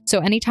 etc. So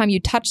anytime you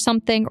touch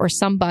something or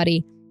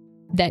somebody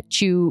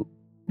that you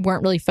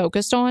weren't really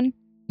focused on,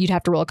 you'd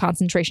have to roll a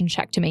concentration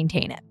check to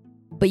maintain it.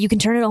 But you can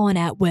turn it on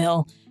at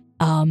will.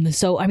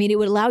 So, it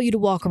would allow you to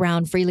walk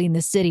around freely in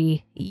the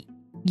city.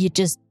 You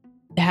just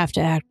have to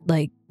act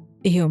like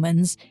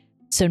humans.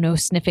 So no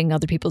sniffing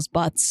other people's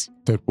butts.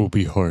 That will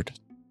be hard.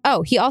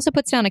 Oh, he also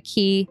puts down a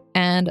key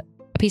and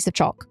a piece of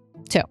chalk,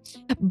 too.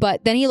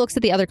 But then he looks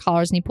at the other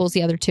collars and he pulls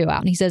the other 2 out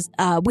and he says,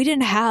 We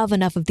didn't have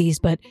enough of these,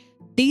 but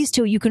these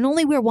 2, you can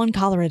only wear 1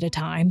 collar at a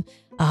time.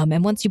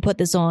 And once you put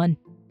this on,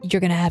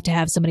 you're going to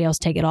have somebody else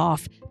take it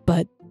off.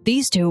 But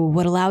these 2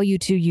 would allow you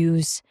to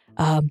use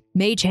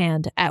Mage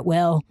Hand at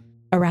will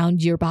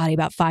around your body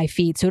about 5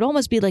 feet. So it'd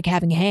almost be like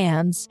having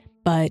hands,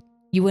 but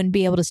you wouldn't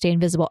be able to stay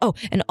invisible. Oh,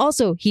 and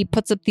also he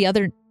puts up the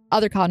other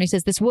collar and he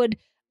says, this would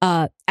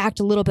act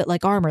a little bit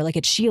like armor, like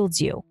it shields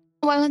you.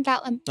 Oh, I want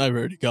that one. I've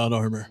already got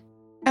armor.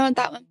 I want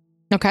that one.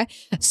 Okay.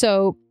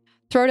 So,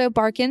 Throdo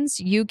Barkins,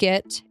 you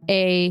get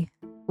a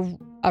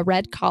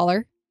red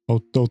collar.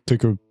 I'll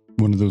take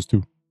one of those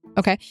 2.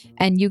 Okay.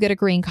 And you get a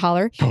green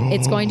collar.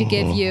 It's going to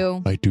give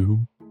you... I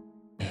do?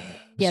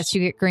 Yes,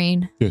 you get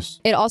green. Yes.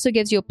 It also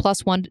gives you a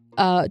 +1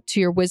 to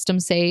your wisdom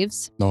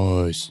saves.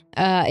 Nice.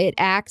 It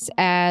acts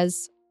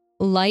as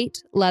light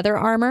leather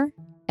armor,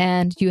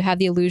 and you have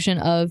the illusion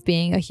of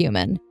being a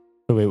human.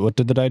 So wait, what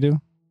did the die do?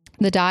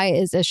 The die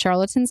is a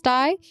charlatan's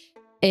die.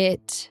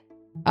 It,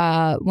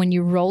 when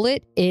you roll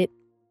it, it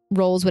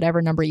rolls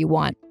whatever number you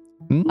want.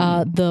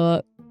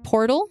 The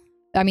portal,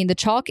 the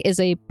chalk is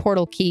a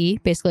portal key.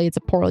 Basically, it's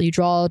a portal. You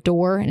draw a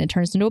door and it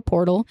turns into a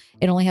portal.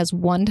 It only has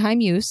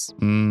 1-time use.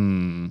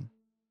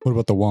 What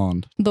about the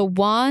wand? The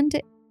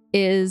wand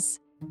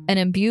is an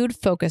imbued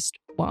focused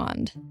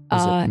wand.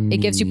 It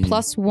gives you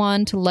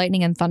 +1 to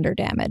lightning and thunder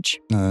damage.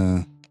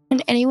 Can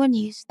anyone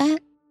use that?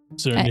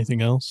 Is there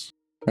anything else?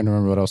 Trying to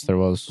remember what else there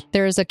was.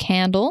 There is a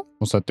candle.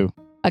 What's that do?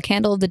 A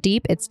candle of the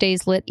deep. It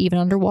stays lit even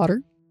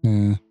underwater.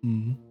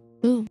 Anything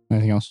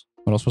else?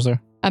 What else was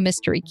there? A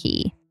mystery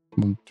key.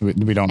 We don't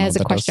know. It has what a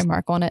that question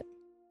mark on it.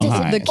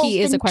 Nice. The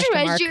key is a Open question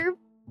mark. treasure.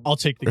 I'll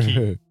take the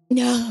key.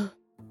 No.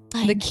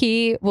 The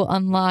key will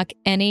unlock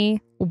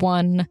any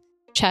one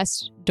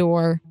chest,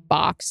 door,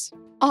 box.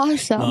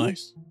 Awesome.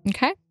 Nice.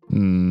 Okay.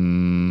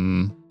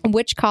 does.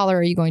 Which collar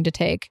are you going to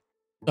take?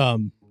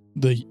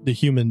 The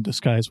human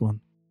disguise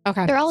one.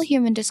 Okay. They're all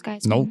human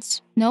disguise Nope.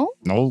 ones. No?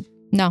 Nope.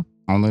 No.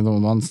 Only the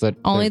ones that.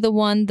 Only the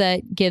one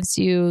that gives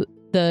you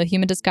the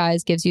human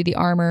disguise, gives you the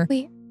armor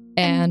Wait.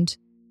 and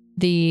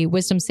the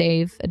wisdom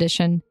save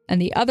edition.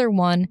 And the other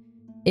one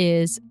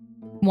is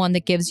one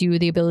that gives you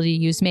the ability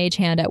to use mage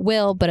hand at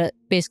will, but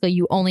basically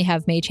you only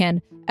have mage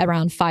hand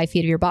around 5 feet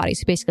of your body.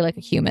 So basically like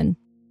a human,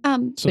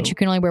 So, but you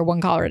can only wear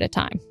 1 collar at a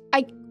time.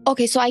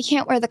 Okay, so I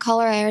can't wear the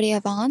collar I already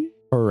have on?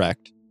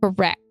 Correct.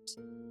 Correct.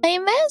 My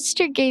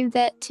master gave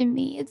that to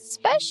me. It's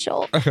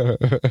special.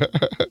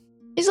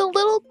 There's a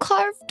little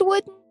carved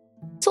wooden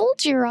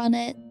soldier on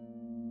it.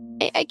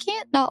 I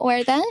can't not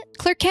wear that.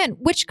 Claire Kent,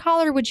 which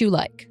collar would you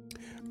like?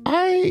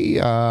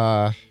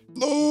 I'll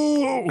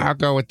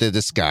go with the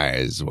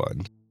disguise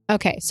one.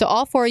 Okay, so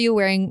all 4 of you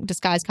wearing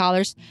disguise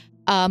collars.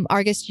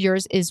 Argus,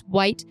 yours is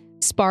white.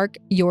 Spark,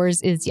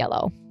 yours is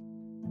yellow.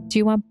 Do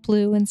you want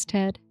blue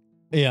instead?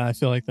 yeah, I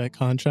feel like that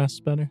contrasts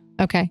better.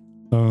 Okay.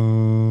 Uh,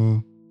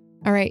 All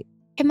right.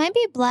 Can mine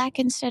be black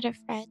instead of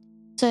red?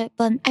 So,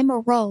 but I'm a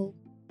rogue.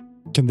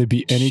 can they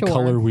be any Sure.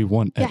 color we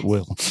want at Yes.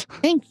 will?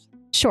 Thank you.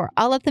 Sure.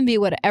 I'll let them be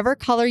whatever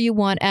color you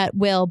want at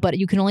will, but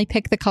you can only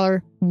pick the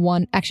color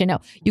one. Actually, no.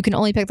 You can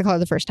only pick the color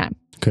the first time.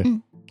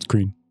 It's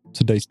green.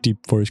 It's a nice deep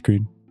forest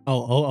green.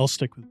 I'll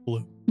stick with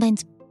blue.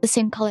 Mine's the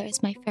same color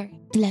as my fur.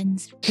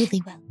 Blends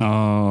really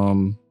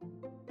well.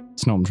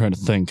 So I'm trying to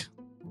think.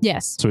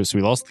 Yes. So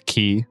we lost the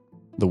key.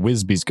 The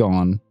Whizbee's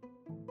gone.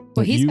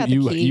 Well, he's got the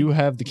you, key. You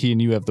have the key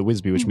and you have the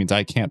Whizbee, which means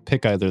I can't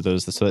pick either of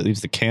those. So that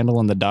leaves the candle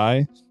and the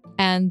die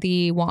And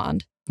the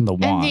wand. and the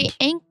And wand. the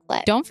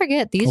anklet. Don't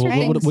forget, these are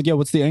things.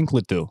 What's the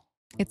anklet do?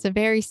 It's a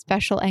very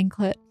special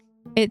anklet.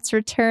 It's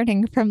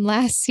returning from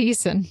last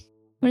season.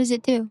 What does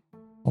it do?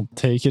 I'll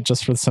take it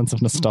just for the sense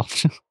of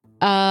nostalgia.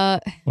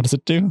 What does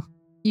it do?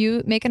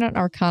 You make an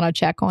Arcana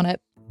check on it.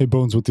 Hey,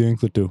 Bones, what the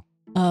anklet do?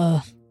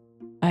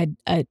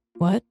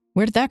 What?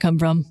 Where did that come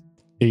from?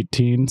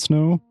 18,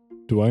 Snow?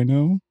 Do I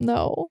know?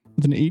 No.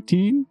 With an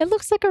 18? It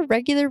looks like a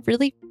regular,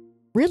 really,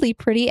 really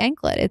pretty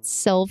anklet. It's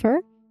silver.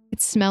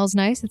 It smells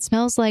nice. It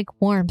smells like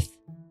warmth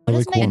I What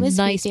like does my one. whiskey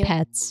nice do?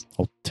 pets.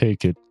 I'll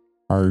take it.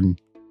 Arn.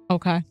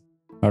 Okay.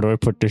 How do I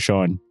put this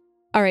on?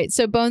 All right.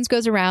 So Bones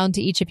goes around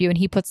to each of you and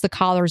he puts the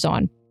collars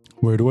on.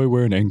 Where do I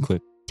wear an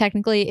anklet?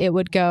 Technically, it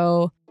would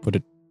go. Put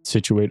it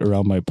situate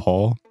around my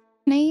paw?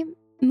 Can I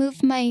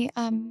move my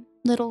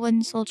little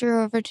wooden soldier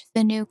over to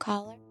the new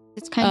collar?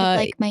 It's kind of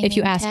like my If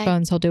you name ask tag.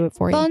 Bones, he'll do it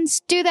for you.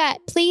 Bones, do that,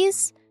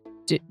 please.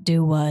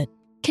 Do what?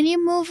 Can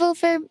you move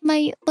over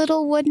my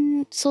little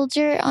wooden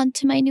soldier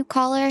onto my new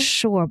collar?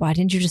 Sure. Why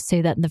didn't you just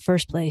say that in the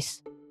first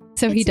place?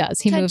 So he It's a does.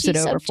 He moves it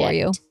touchy over for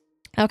you. subject.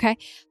 Okay.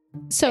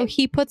 So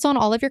he puts on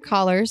all of your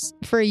collars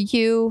for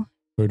you.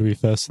 Where do we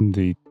fasten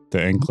the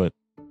anklet?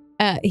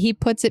 He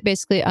puts it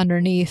basically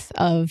underneath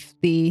of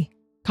the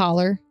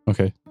collar,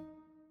 Okay.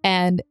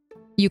 and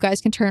you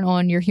guys can turn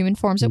on your human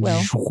forms at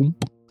will.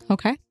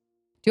 Okay. Do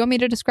you want me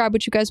to describe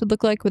what you guys would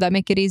look like? Would that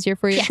make it easier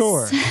for you? Yes.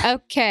 Sure.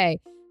 Okay.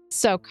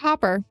 So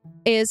Copper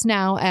is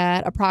now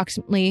at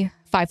approximately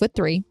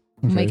 5'3".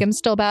 Okay. Make him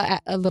still about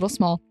a little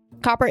small.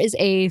 Copper is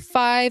a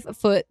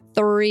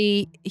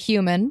 5'3"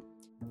 human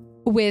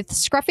with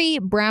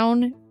scruffy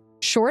brown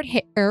short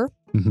hair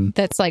Mhm.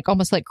 that's like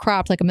almost like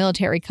cropped, like a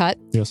military cut,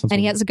 Yes, that's and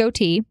he what- has a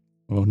goatee,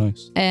 Oh,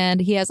 nice. and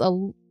he has a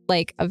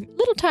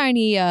little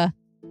tiny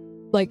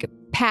like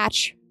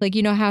patch, like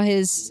you know how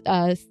his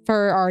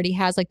fur already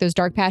has like those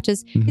dark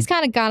patches. Mhm. He's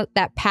kind of got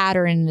that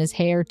pattern in his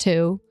hair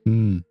too.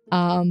 Mm.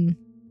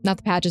 Not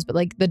the patches, but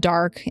like the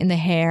dark in the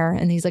hair,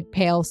 and he's like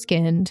pale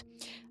skinned,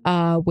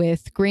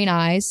 with green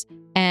eyes.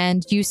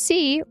 And you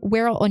see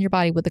where on your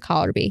body would the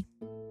collar be?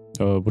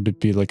 Would it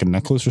be like a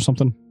necklace or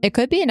something? It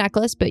could be a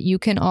necklace, but you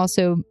can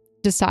also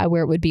decide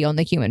where it would be on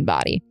the human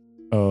body.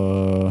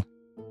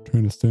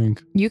 Trying to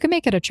think. You can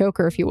make it a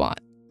choker if you want.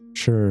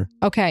 Sure.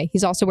 Okay,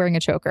 he's also wearing a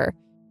choker,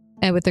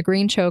 and with the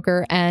green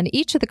choker, and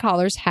each of the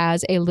collars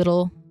has a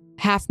little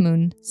half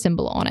moon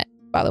symbol on it,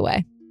 by the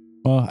way.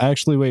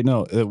 Actually, wait,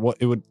 no. It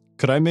would.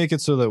 Could I make it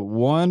so that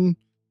one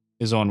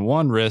is on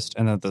one wrist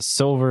and that the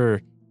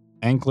silver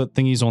anklet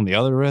thingy's on the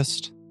other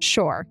wrist?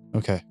 Sure.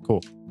 Okay,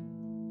 cool.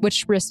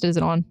 Which wrist is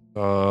it on?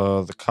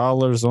 The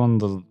collar's on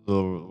the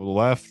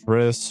left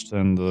wrist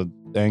and the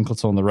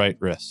anklet's on the right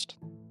wrist.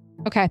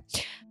 Okay.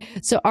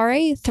 So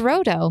R.A.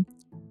 Throdo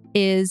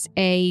is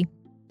a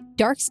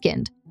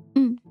dark-skinned.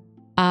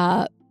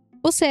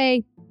 We'll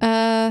say,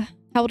 how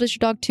old is your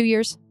dog? 2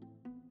 years?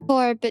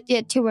 4, but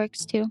yeah, 2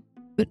 works too.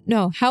 But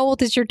no, how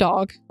old is your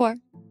dog? 4.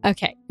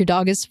 Okay, your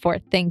dog is 4.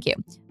 Thank you.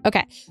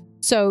 Okay,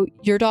 so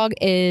your dog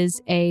is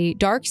a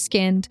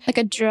dark-skinned, Like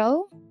a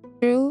drow?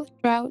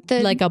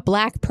 like a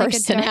black Like a dark-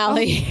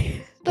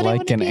 personality. But I like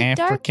wanna an be a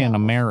dark African elf.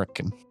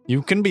 American.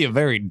 You can be a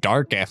very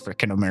dark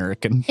African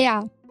American.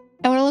 Yeah.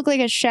 I want to look like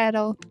a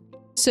shadow.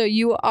 So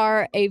you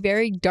are a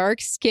very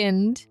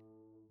dark-skinned,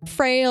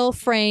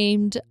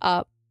 frail-framed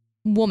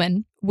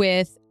woman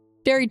with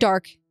very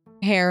dark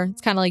hair.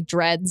 It's kind of like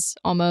dreads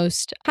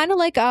almost. Kind of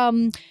like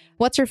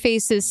what's her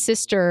face's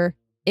sister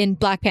in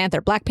Black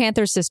Panther. Black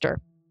Panther's sister.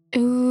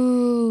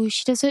 Ooh,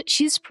 she does it.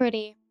 She's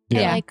pretty.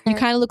 I like her. You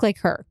kind of look like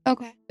her.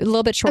 Okay. A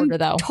little bit shorter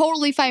though.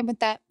 Totally fine with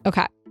that.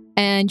 Okay.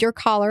 And your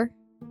collar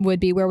would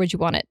be, where would you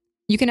want it?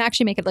 You can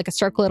actually make it like a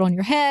circlet on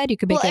your head. You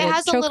could make Well, it it a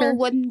has choker. a little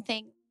wooden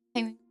thing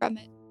hanging from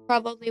it.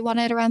 Probably want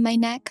it around my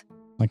neck.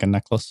 Like a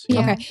necklace.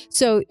 Yeah. Okay.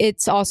 So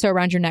it's also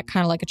around your neck,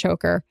 kind of like a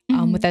choker,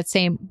 Mhm.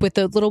 with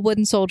the little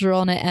wooden soldier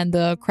on it and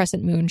the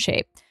crescent moon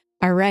shape.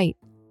 All right.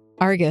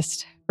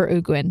 Argist for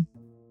Ugwin.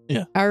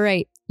 Yeah. All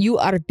right. You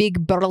are a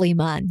big burly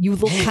man. You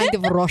look kind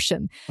of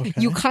Russian. Okay.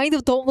 You kind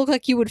of don't look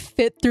like you would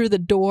fit through the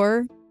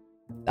door.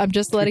 I'm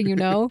just letting you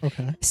know.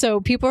 Okay. So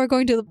people are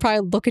going to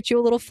probably look at you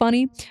a little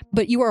funny,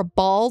 but you are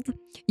bald.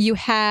 You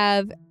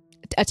have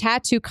a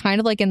tattoo kind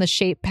of like in the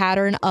shape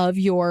pattern of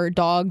your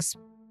dog's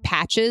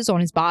patches on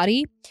his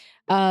body.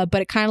 But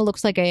it kind of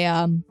looks like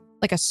a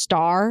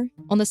star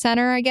on the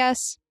center, I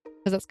guess.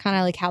 Because that's kind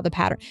of like how the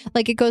pattern,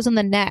 like it goes on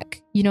the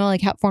neck, you know,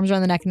 like how it forms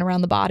around the neck and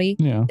around the body.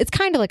 Yeah. It's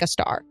kind of like a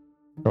star.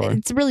 Sure.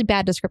 It's a really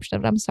bad description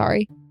of it. I'm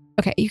sorry.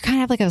 Okay, you kind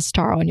of have like a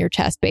star on your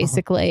chest,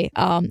 basically,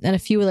 and a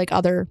few like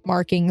other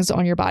markings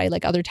on your body,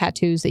 like other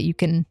tattoos that you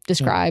can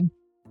describe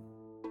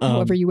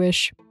however you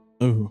wish.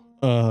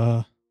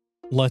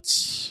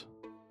 Let's.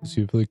 Does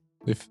he have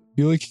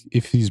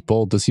if he's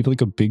bald, does he have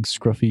like a big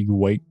scruffy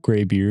white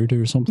gray beard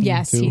or something?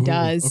 Yes, too? he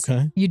does.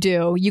 Okay. You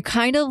do. You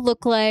kind of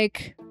look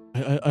like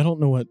I don't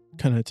know what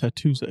kind of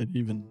tattoos I'd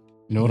even.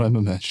 You know what I'm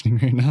imagining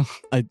right now?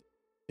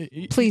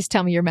 Please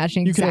tell me you're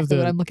imagining You can have exactly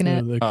the, what I'm looking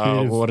at. the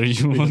creative What are you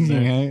freedom looking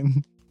there.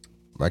 at?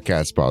 My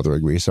cat's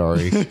bothering me.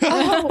 Sorry.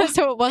 Oh,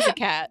 so it was a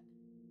cat.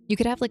 You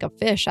could have like a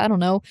fish. I don't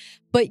know.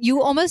 But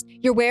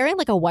you're wearing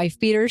like a wife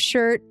beater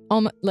shirt,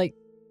 like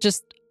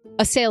just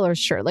a sailor's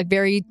shirt, like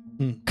very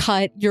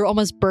cut. You're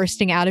almost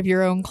bursting out of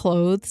your own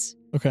clothes,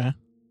 Okay.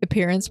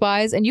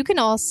 appearance-wise. And you can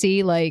all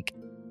see, like,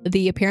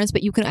 the appearance,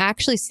 but you can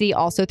actually see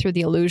also through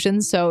the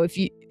illusion. So if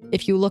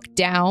you look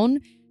down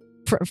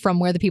from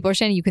where the people are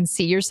standing, you can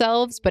see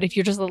yourselves. But if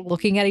you're just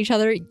looking at each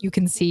other, you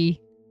can see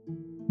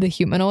the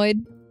humanoid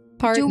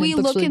part. Do and we it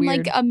looks look really in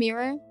weird. like a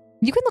mirror?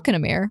 You can look in a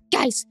mirror.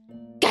 Guys,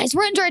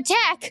 we're under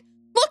attack.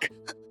 Look.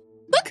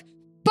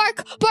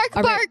 Bark,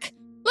 All right. bark.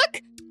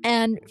 Look.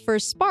 And for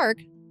Spark,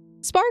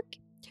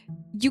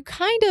 you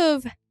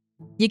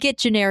you get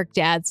generic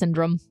dad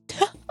syndrome.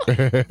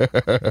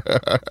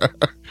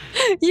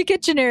 You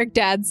get generic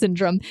dad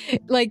syndrome.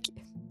 Like,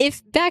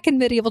 if back in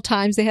medieval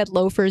times they had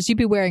loafers, you'd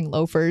be wearing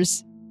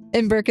loafers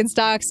and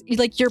Birkenstocks.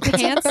 Like, your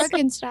pants.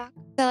 Birkenstock.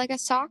 Is that like a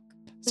sock?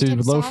 So Type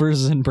of sock?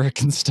 loafers and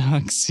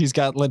Birkenstocks. He's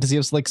got, does he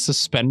have like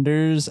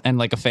suspenders and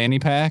like a fanny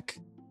pack?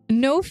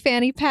 No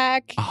fanny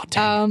pack. Oh,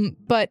 dang.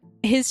 But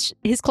his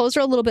clothes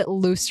are a little bit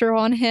looser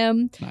on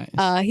him.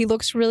 Nice. He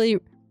looks really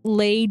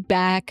laid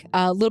back.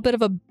 A little bit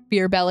of a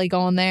beer belly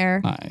going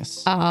there.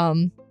 Nice.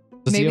 Does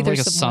Does he maybe have like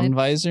a there's some sun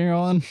visor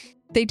on?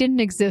 They didn't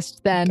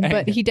exist then, Dang.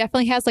 but he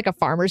definitely has like a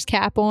farmer's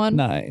cap on.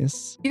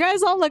 Nice. You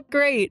guys all look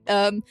great.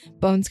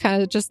 Bones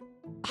kind of just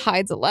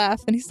hides a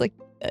laugh, and he's like,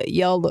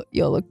 "Y'all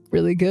look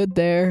really good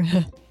there."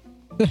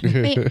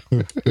 Wait,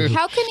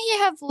 how can he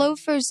have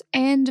loafers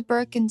and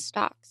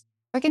Birkenstocks?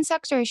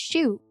 Birkenstocks are a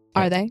shoe.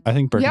 Are they? I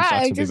think Birkenstocks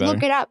Yeah, would be just better.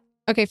 look it up.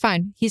 Okay,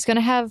 fine. He's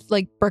gonna have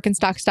like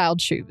Birkenstock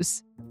styled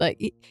shoes.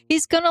 Like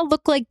he's gonna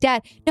look like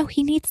dad. No,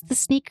 he needs the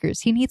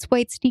sneakers. He needs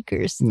white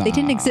sneakers. They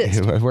didn't Nah.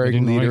 exist. Am I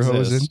wearing Didn't lederhosen?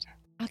 exist.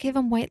 I'll give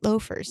him white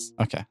loafers.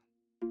 Okay.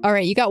 All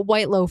right, you got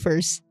white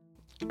loafers.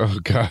 Oh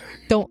god,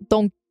 Don't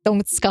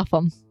scuff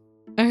them.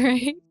 All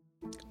right.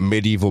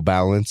 medieval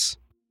balance.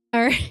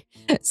 All right.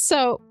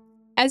 So,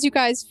 as you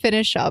guys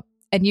finish up,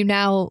 and you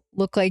now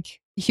look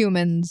like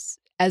humans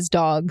as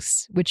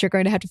dogs, which you're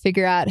going to have to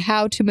figure out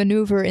how to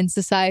maneuver in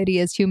society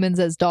as humans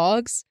as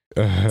dogs,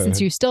 since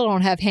you still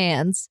don't have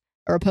hands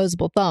or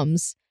opposable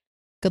thumbs.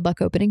 Good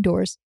luck opening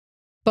doors.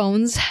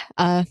 Bones,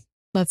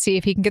 let's see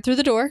if he can get through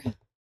the door.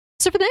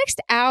 So for the next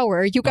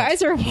hour, you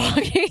guys are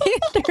walking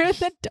through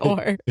the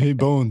door. Hey,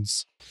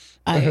 Bones.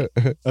 I,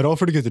 I'd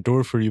offer to get the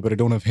door for you, but I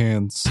don't have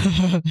hands.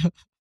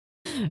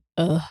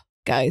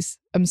 guys,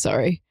 I'm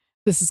sorry.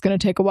 This is going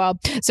to take a while.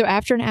 So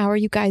after an hour,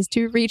 you guys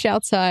do reach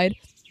outside,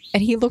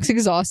 and he looks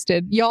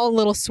exhausted. Y'all a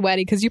little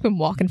sweaty because you've been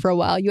walking for a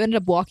while. You ended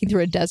up walking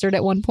through a desert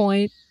at one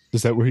point.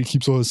 Is that where he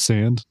keeps all his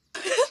sand?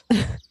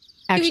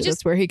 Actually, just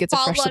that's where he gets a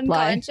Fall fresh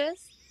supply.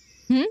 unconscious?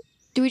 Hmm?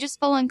 Do we just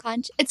fall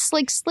unconscious? It's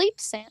like sleep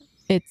sand.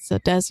 It's a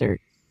desert.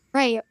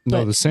 Right. No,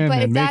 But- the Sandman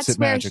but makes that's it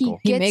where magical.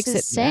 he He gets makes his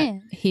it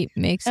sand. He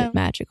makes Oh. it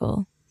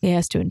magical. He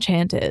has to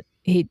enchant it.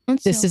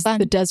 That's This no is fun.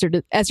 the desert.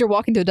 As you're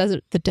walking through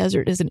the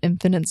desert is an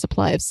infinite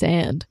supply of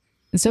sand,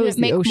 and so Would is it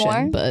the make ocean.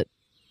 more? But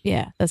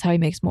yeah, that's how he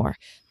makes more.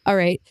 All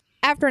right.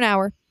 After an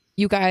hour,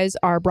 you guys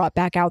are brought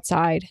back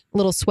outside, a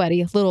little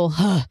sweaty, a little.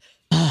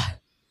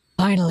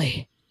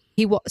 Finally,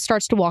 he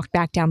starts to walk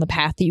back down the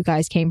path that you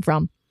guys came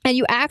from, and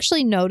you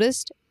actually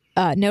notice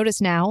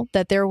now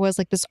that there was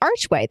like this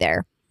archway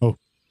there.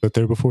 But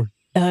there before?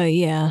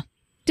 Yeah.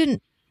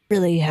 Didn't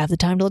really have the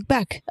time to look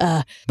back.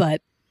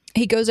 But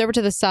he goes over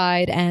to the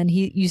side and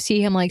you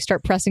see him like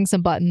start pressing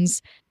some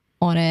buttons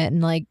on it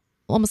and like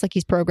almost like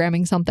he's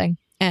programming something.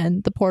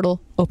 And the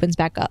portal opens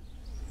back up.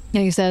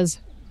 And he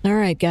says, "All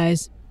right,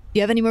 guys. If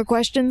you have any more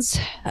questions,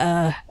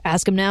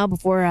 ask him now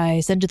before I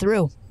send you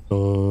through."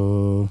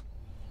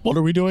 What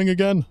are we doing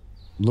again?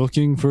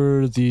 Looking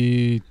for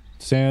the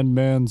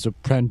Sandman's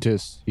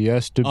apprentice. He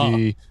has to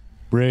be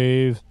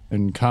brave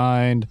and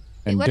kind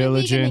and What are we gonna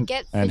diligent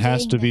get for and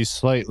has doing to be this?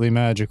 slightly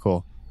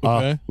magical.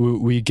 Okay.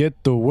 We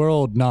get the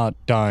world not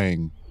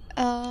dying.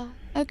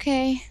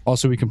 Okay.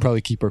 Also, we can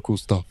probably keep our cool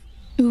stuff.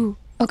 Ooh,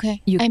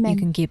 okay. You I'm in.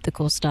 can keep the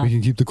cool stuff. We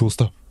can keep the cool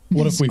stuff.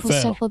 What This if we cool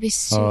fail? Stuff will be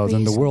so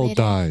Then the world isolated.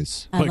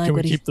 dies. I But like can we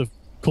what he- keep the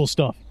cool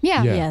stuff?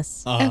 Yeah. Yeah.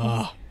 Yes.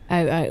 Ah,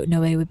 I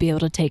nobody would be able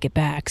to take it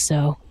back,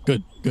 so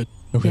good.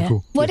 Okay, Yeah.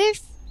 cool. What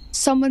if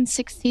someone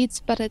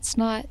succeeds, but it's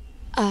not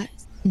us?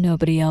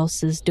 nobody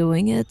else is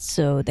doing it,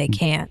 so they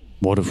can't.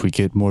 What if we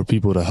get more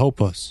people to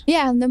help us?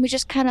 Yeah, and then we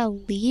just kind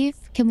of leave.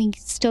 Can we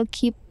still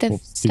keep the Well,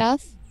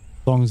 stuff?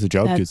 As long as the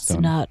job gets That's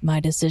done. not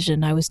my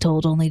decision. I was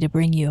told only to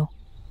bring you.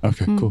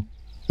 Okay, cool.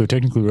 So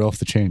technically we're off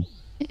the chain.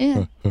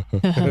 Yeah.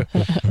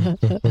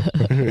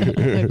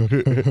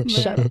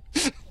 Shut up.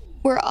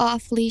 We're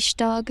off leash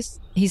dogs.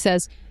 He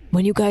says,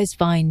 "When you guys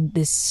find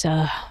this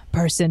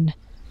person,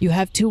 you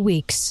have 2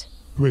 weeks.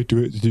 Wait,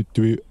 do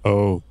we?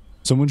 Oh,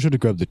 someone should have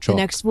grabbed the The chalk.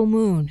 next full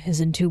moon is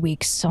in 2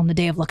 weeks on the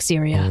day of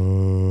Luxeria."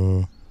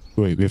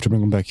 Wait, we have to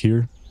bring them back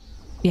here?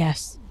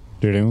 Yes.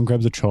 Did anyone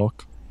grab the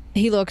chalk?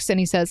 He looks and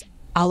he says,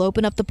 "I'll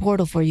open up the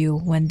portal for you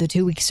when the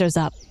 2 weeks is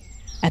up.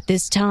 At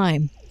this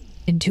time,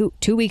 in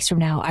two weeks from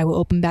now, I will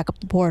open back up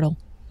the portal.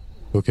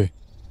 Okay.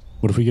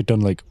 What if we get done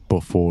like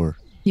before?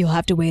 You'll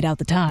have to wait out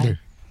the time."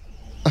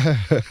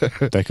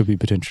 That could be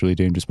potentially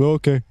dangerous. But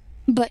okay,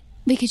 But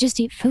we could just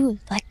eat food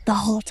like the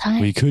whole time.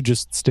 we could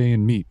just stay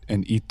and meet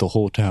and eat the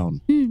whole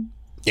town.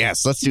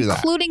 Yes, let's do that.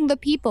 Including the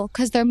people,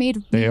 because they're made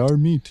of They are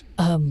meat.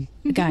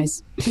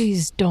 Guys,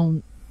 please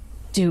don't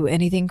do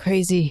anything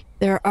crazy.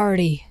 There are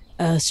already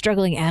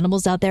struggling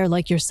animals out there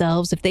like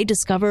yourselves. If they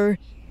discover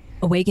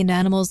awakened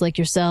animals like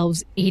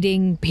yourselves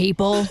eating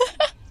people,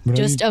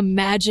 just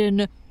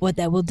imagine what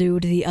that will do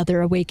to the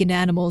other awakened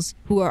animals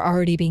who are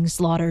already being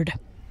slaughtered.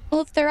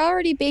 Well, if they're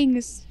already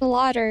being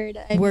slaughtered,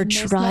 We're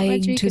there's not trying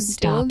much we to can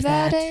stop do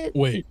about that. it.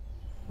 Wait,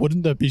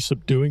 wouldn't that be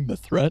subduing the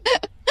threat?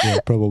 Yeah,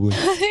 probably.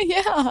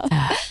 Yeah. All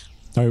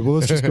right, well,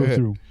 let's just go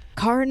through.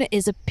 Karn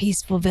is a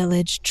peaceful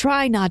village.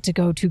 Try not to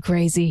go too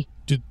crazy.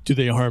 Do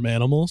they harm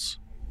animals?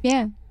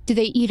 Yeah. Do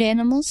they eat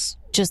animals?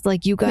 Just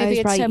like you guys Maybe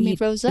it's probably time we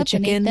eat rose the up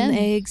and ate chicken, them.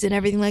 eggs, and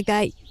everything like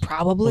that.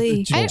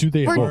 Probably. Do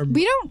they we harm?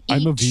 don't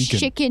I'm a eat vegan.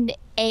 chicken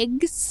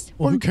eggs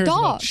Well, or who cares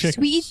about dogs. chickens?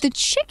 We eat the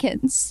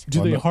chickens.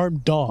 Do I'm they a- harm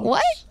dogs?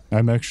 What?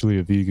 I'm actually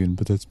a vegan,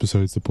 but that's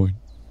besides the point.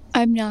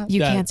 I'm not. You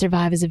Dad. can't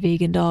survive as a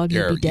vegan dog.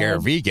 You'd be You're a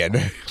dead.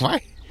 vegan.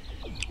 Why?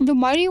 Then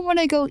why do you want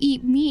to go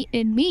eat meat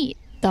and meat?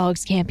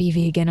 Dogs can't be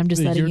vegan. I'm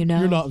just letting you're, you know.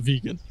 You're not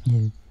vegan.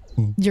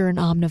 You're an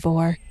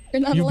omnivore.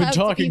 You're not You've been allowed to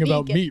talking be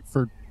about vegan. meat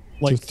for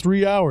like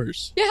 3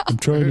 hours. Yeah. I'm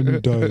trying a new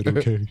diet,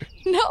 okay?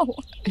 No.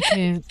 I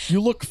can't. You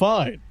look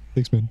fine.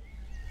 Thanks, man.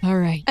 All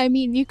right. I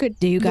mean, you could.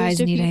 Do you lose guys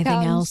a need few anything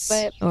pounds, else?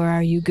 But Or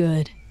are you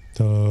good?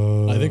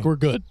 I think we're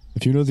good.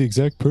 If you know the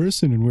exact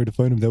person and where to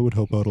find him, that would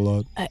help out a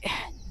lot.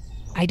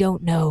 I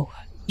don't know.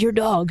 You're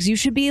dogs. You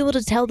should be able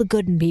to tell the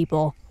good in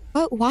people.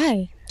 what?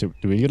 Why? Do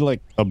we get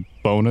like a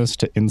bonus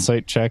to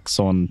insight checks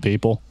on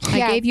people? I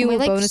gave you can we, a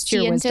like, bonus to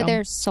your see into wisdom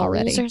their souls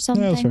already. or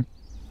something. Yeah, that's fair.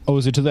 Oh,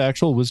 is it to the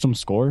actual wisdom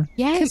score?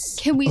 Yes.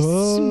 Can we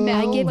Oh.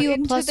 smell? I give you a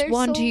into plus their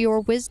 1 to souls? your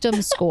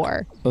wisdom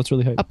score. That's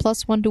really high. A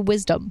plus 1 to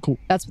wisdom. Cool.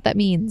 That's what that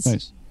means.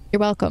 Nice. You're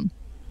welcome.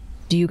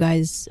 Do you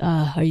guys?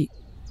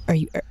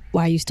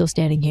 Why are you still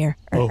standing here?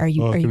 Are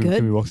you can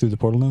good? we walk through the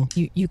portal now?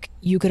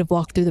 You could have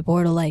walked through the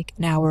portal like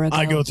an hour ago.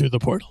 I go through the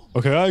portal.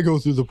 Okay, I go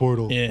through the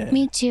portal. Yeah.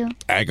 Me too.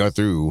 I go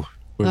through.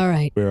 All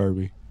right. Where are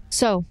we?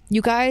 So,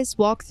 you guys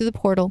walk through the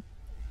portal.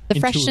 The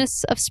Into-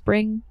 freshness of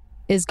spring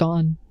is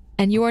gone.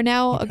 And you are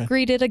now Okay.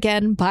 greeted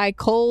again by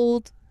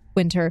cold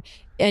winter.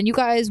 And you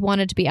guys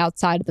wanted to be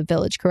outside of the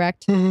village,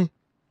 correct?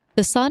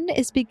 The sun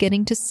is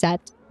beginning to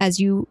set as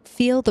you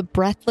feel the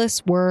breathless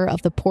whir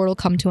of the portal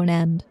come to an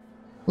end.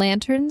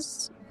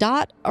 Lanterns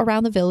dot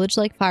around the village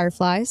like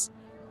fireflies,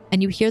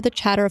 and you hear the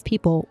chatter of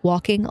people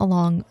walking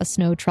along a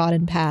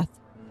snow-trodden path.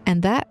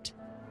 And that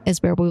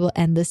is where we will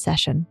end this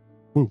session.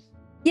 Woo.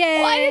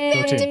 Yay! Why did they Go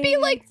have to team. be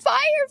like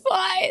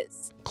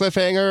fireflies?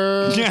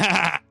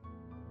 Cliffhanger.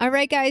 All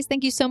right, guys,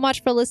 thank you so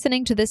much for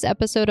listening to this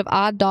episode of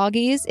Odd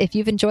Doggies. If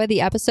you've enjoyed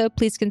the episode,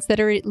 please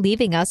consider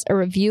leaving us a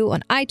review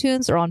on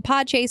iTunes or on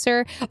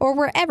Podchaser or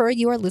wherever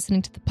you are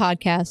listening to the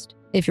podcast,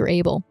 if you're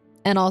able.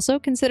 And also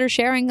consider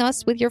sharing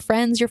us with your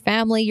friends, your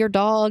family, your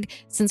dog.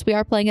 Since we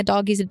are playing a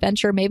doggy's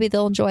adventure, maybe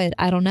they'll enjoy it.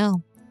 I don't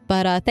know.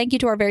 But thank you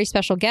to our very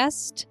special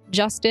guest,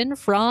 Justin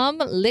from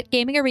Lit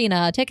Gaming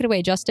Arena. Take it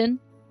away, Justin.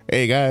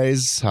 Hey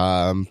guys,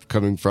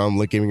 coming from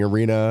Lit Gaming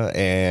Arena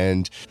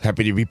and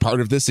happy to be part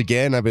of this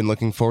again. I've been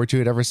looking forward to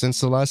it ever since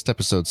the last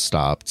episode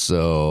stopped.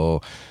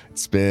 So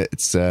it's going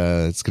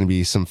to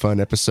be some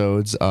fun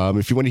episodes.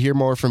 If you want to hear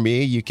more from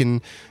me, you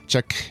can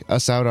check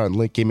us out on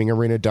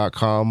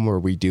litgamingarena.com, where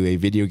we do a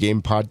video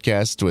game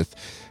podcast with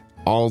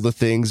all the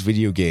things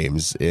video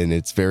games, and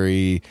it's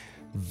very,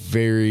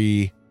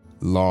 very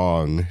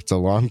long. It's a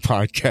long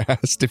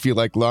podcast. If you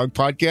like long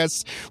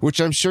podcasts,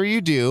 which I'm sure you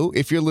do,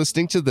 if you're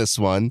listening to this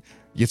one,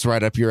 it's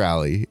right up your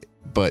alley,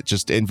 but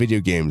just in video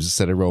games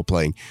instead of role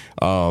playing.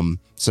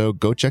 So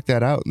go check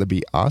that out. That'd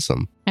be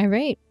awesome. All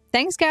right.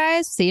 Thanks,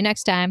 guys. See you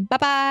next time.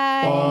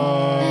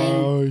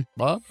 Bye-bye.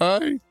 Bye.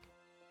 Bye.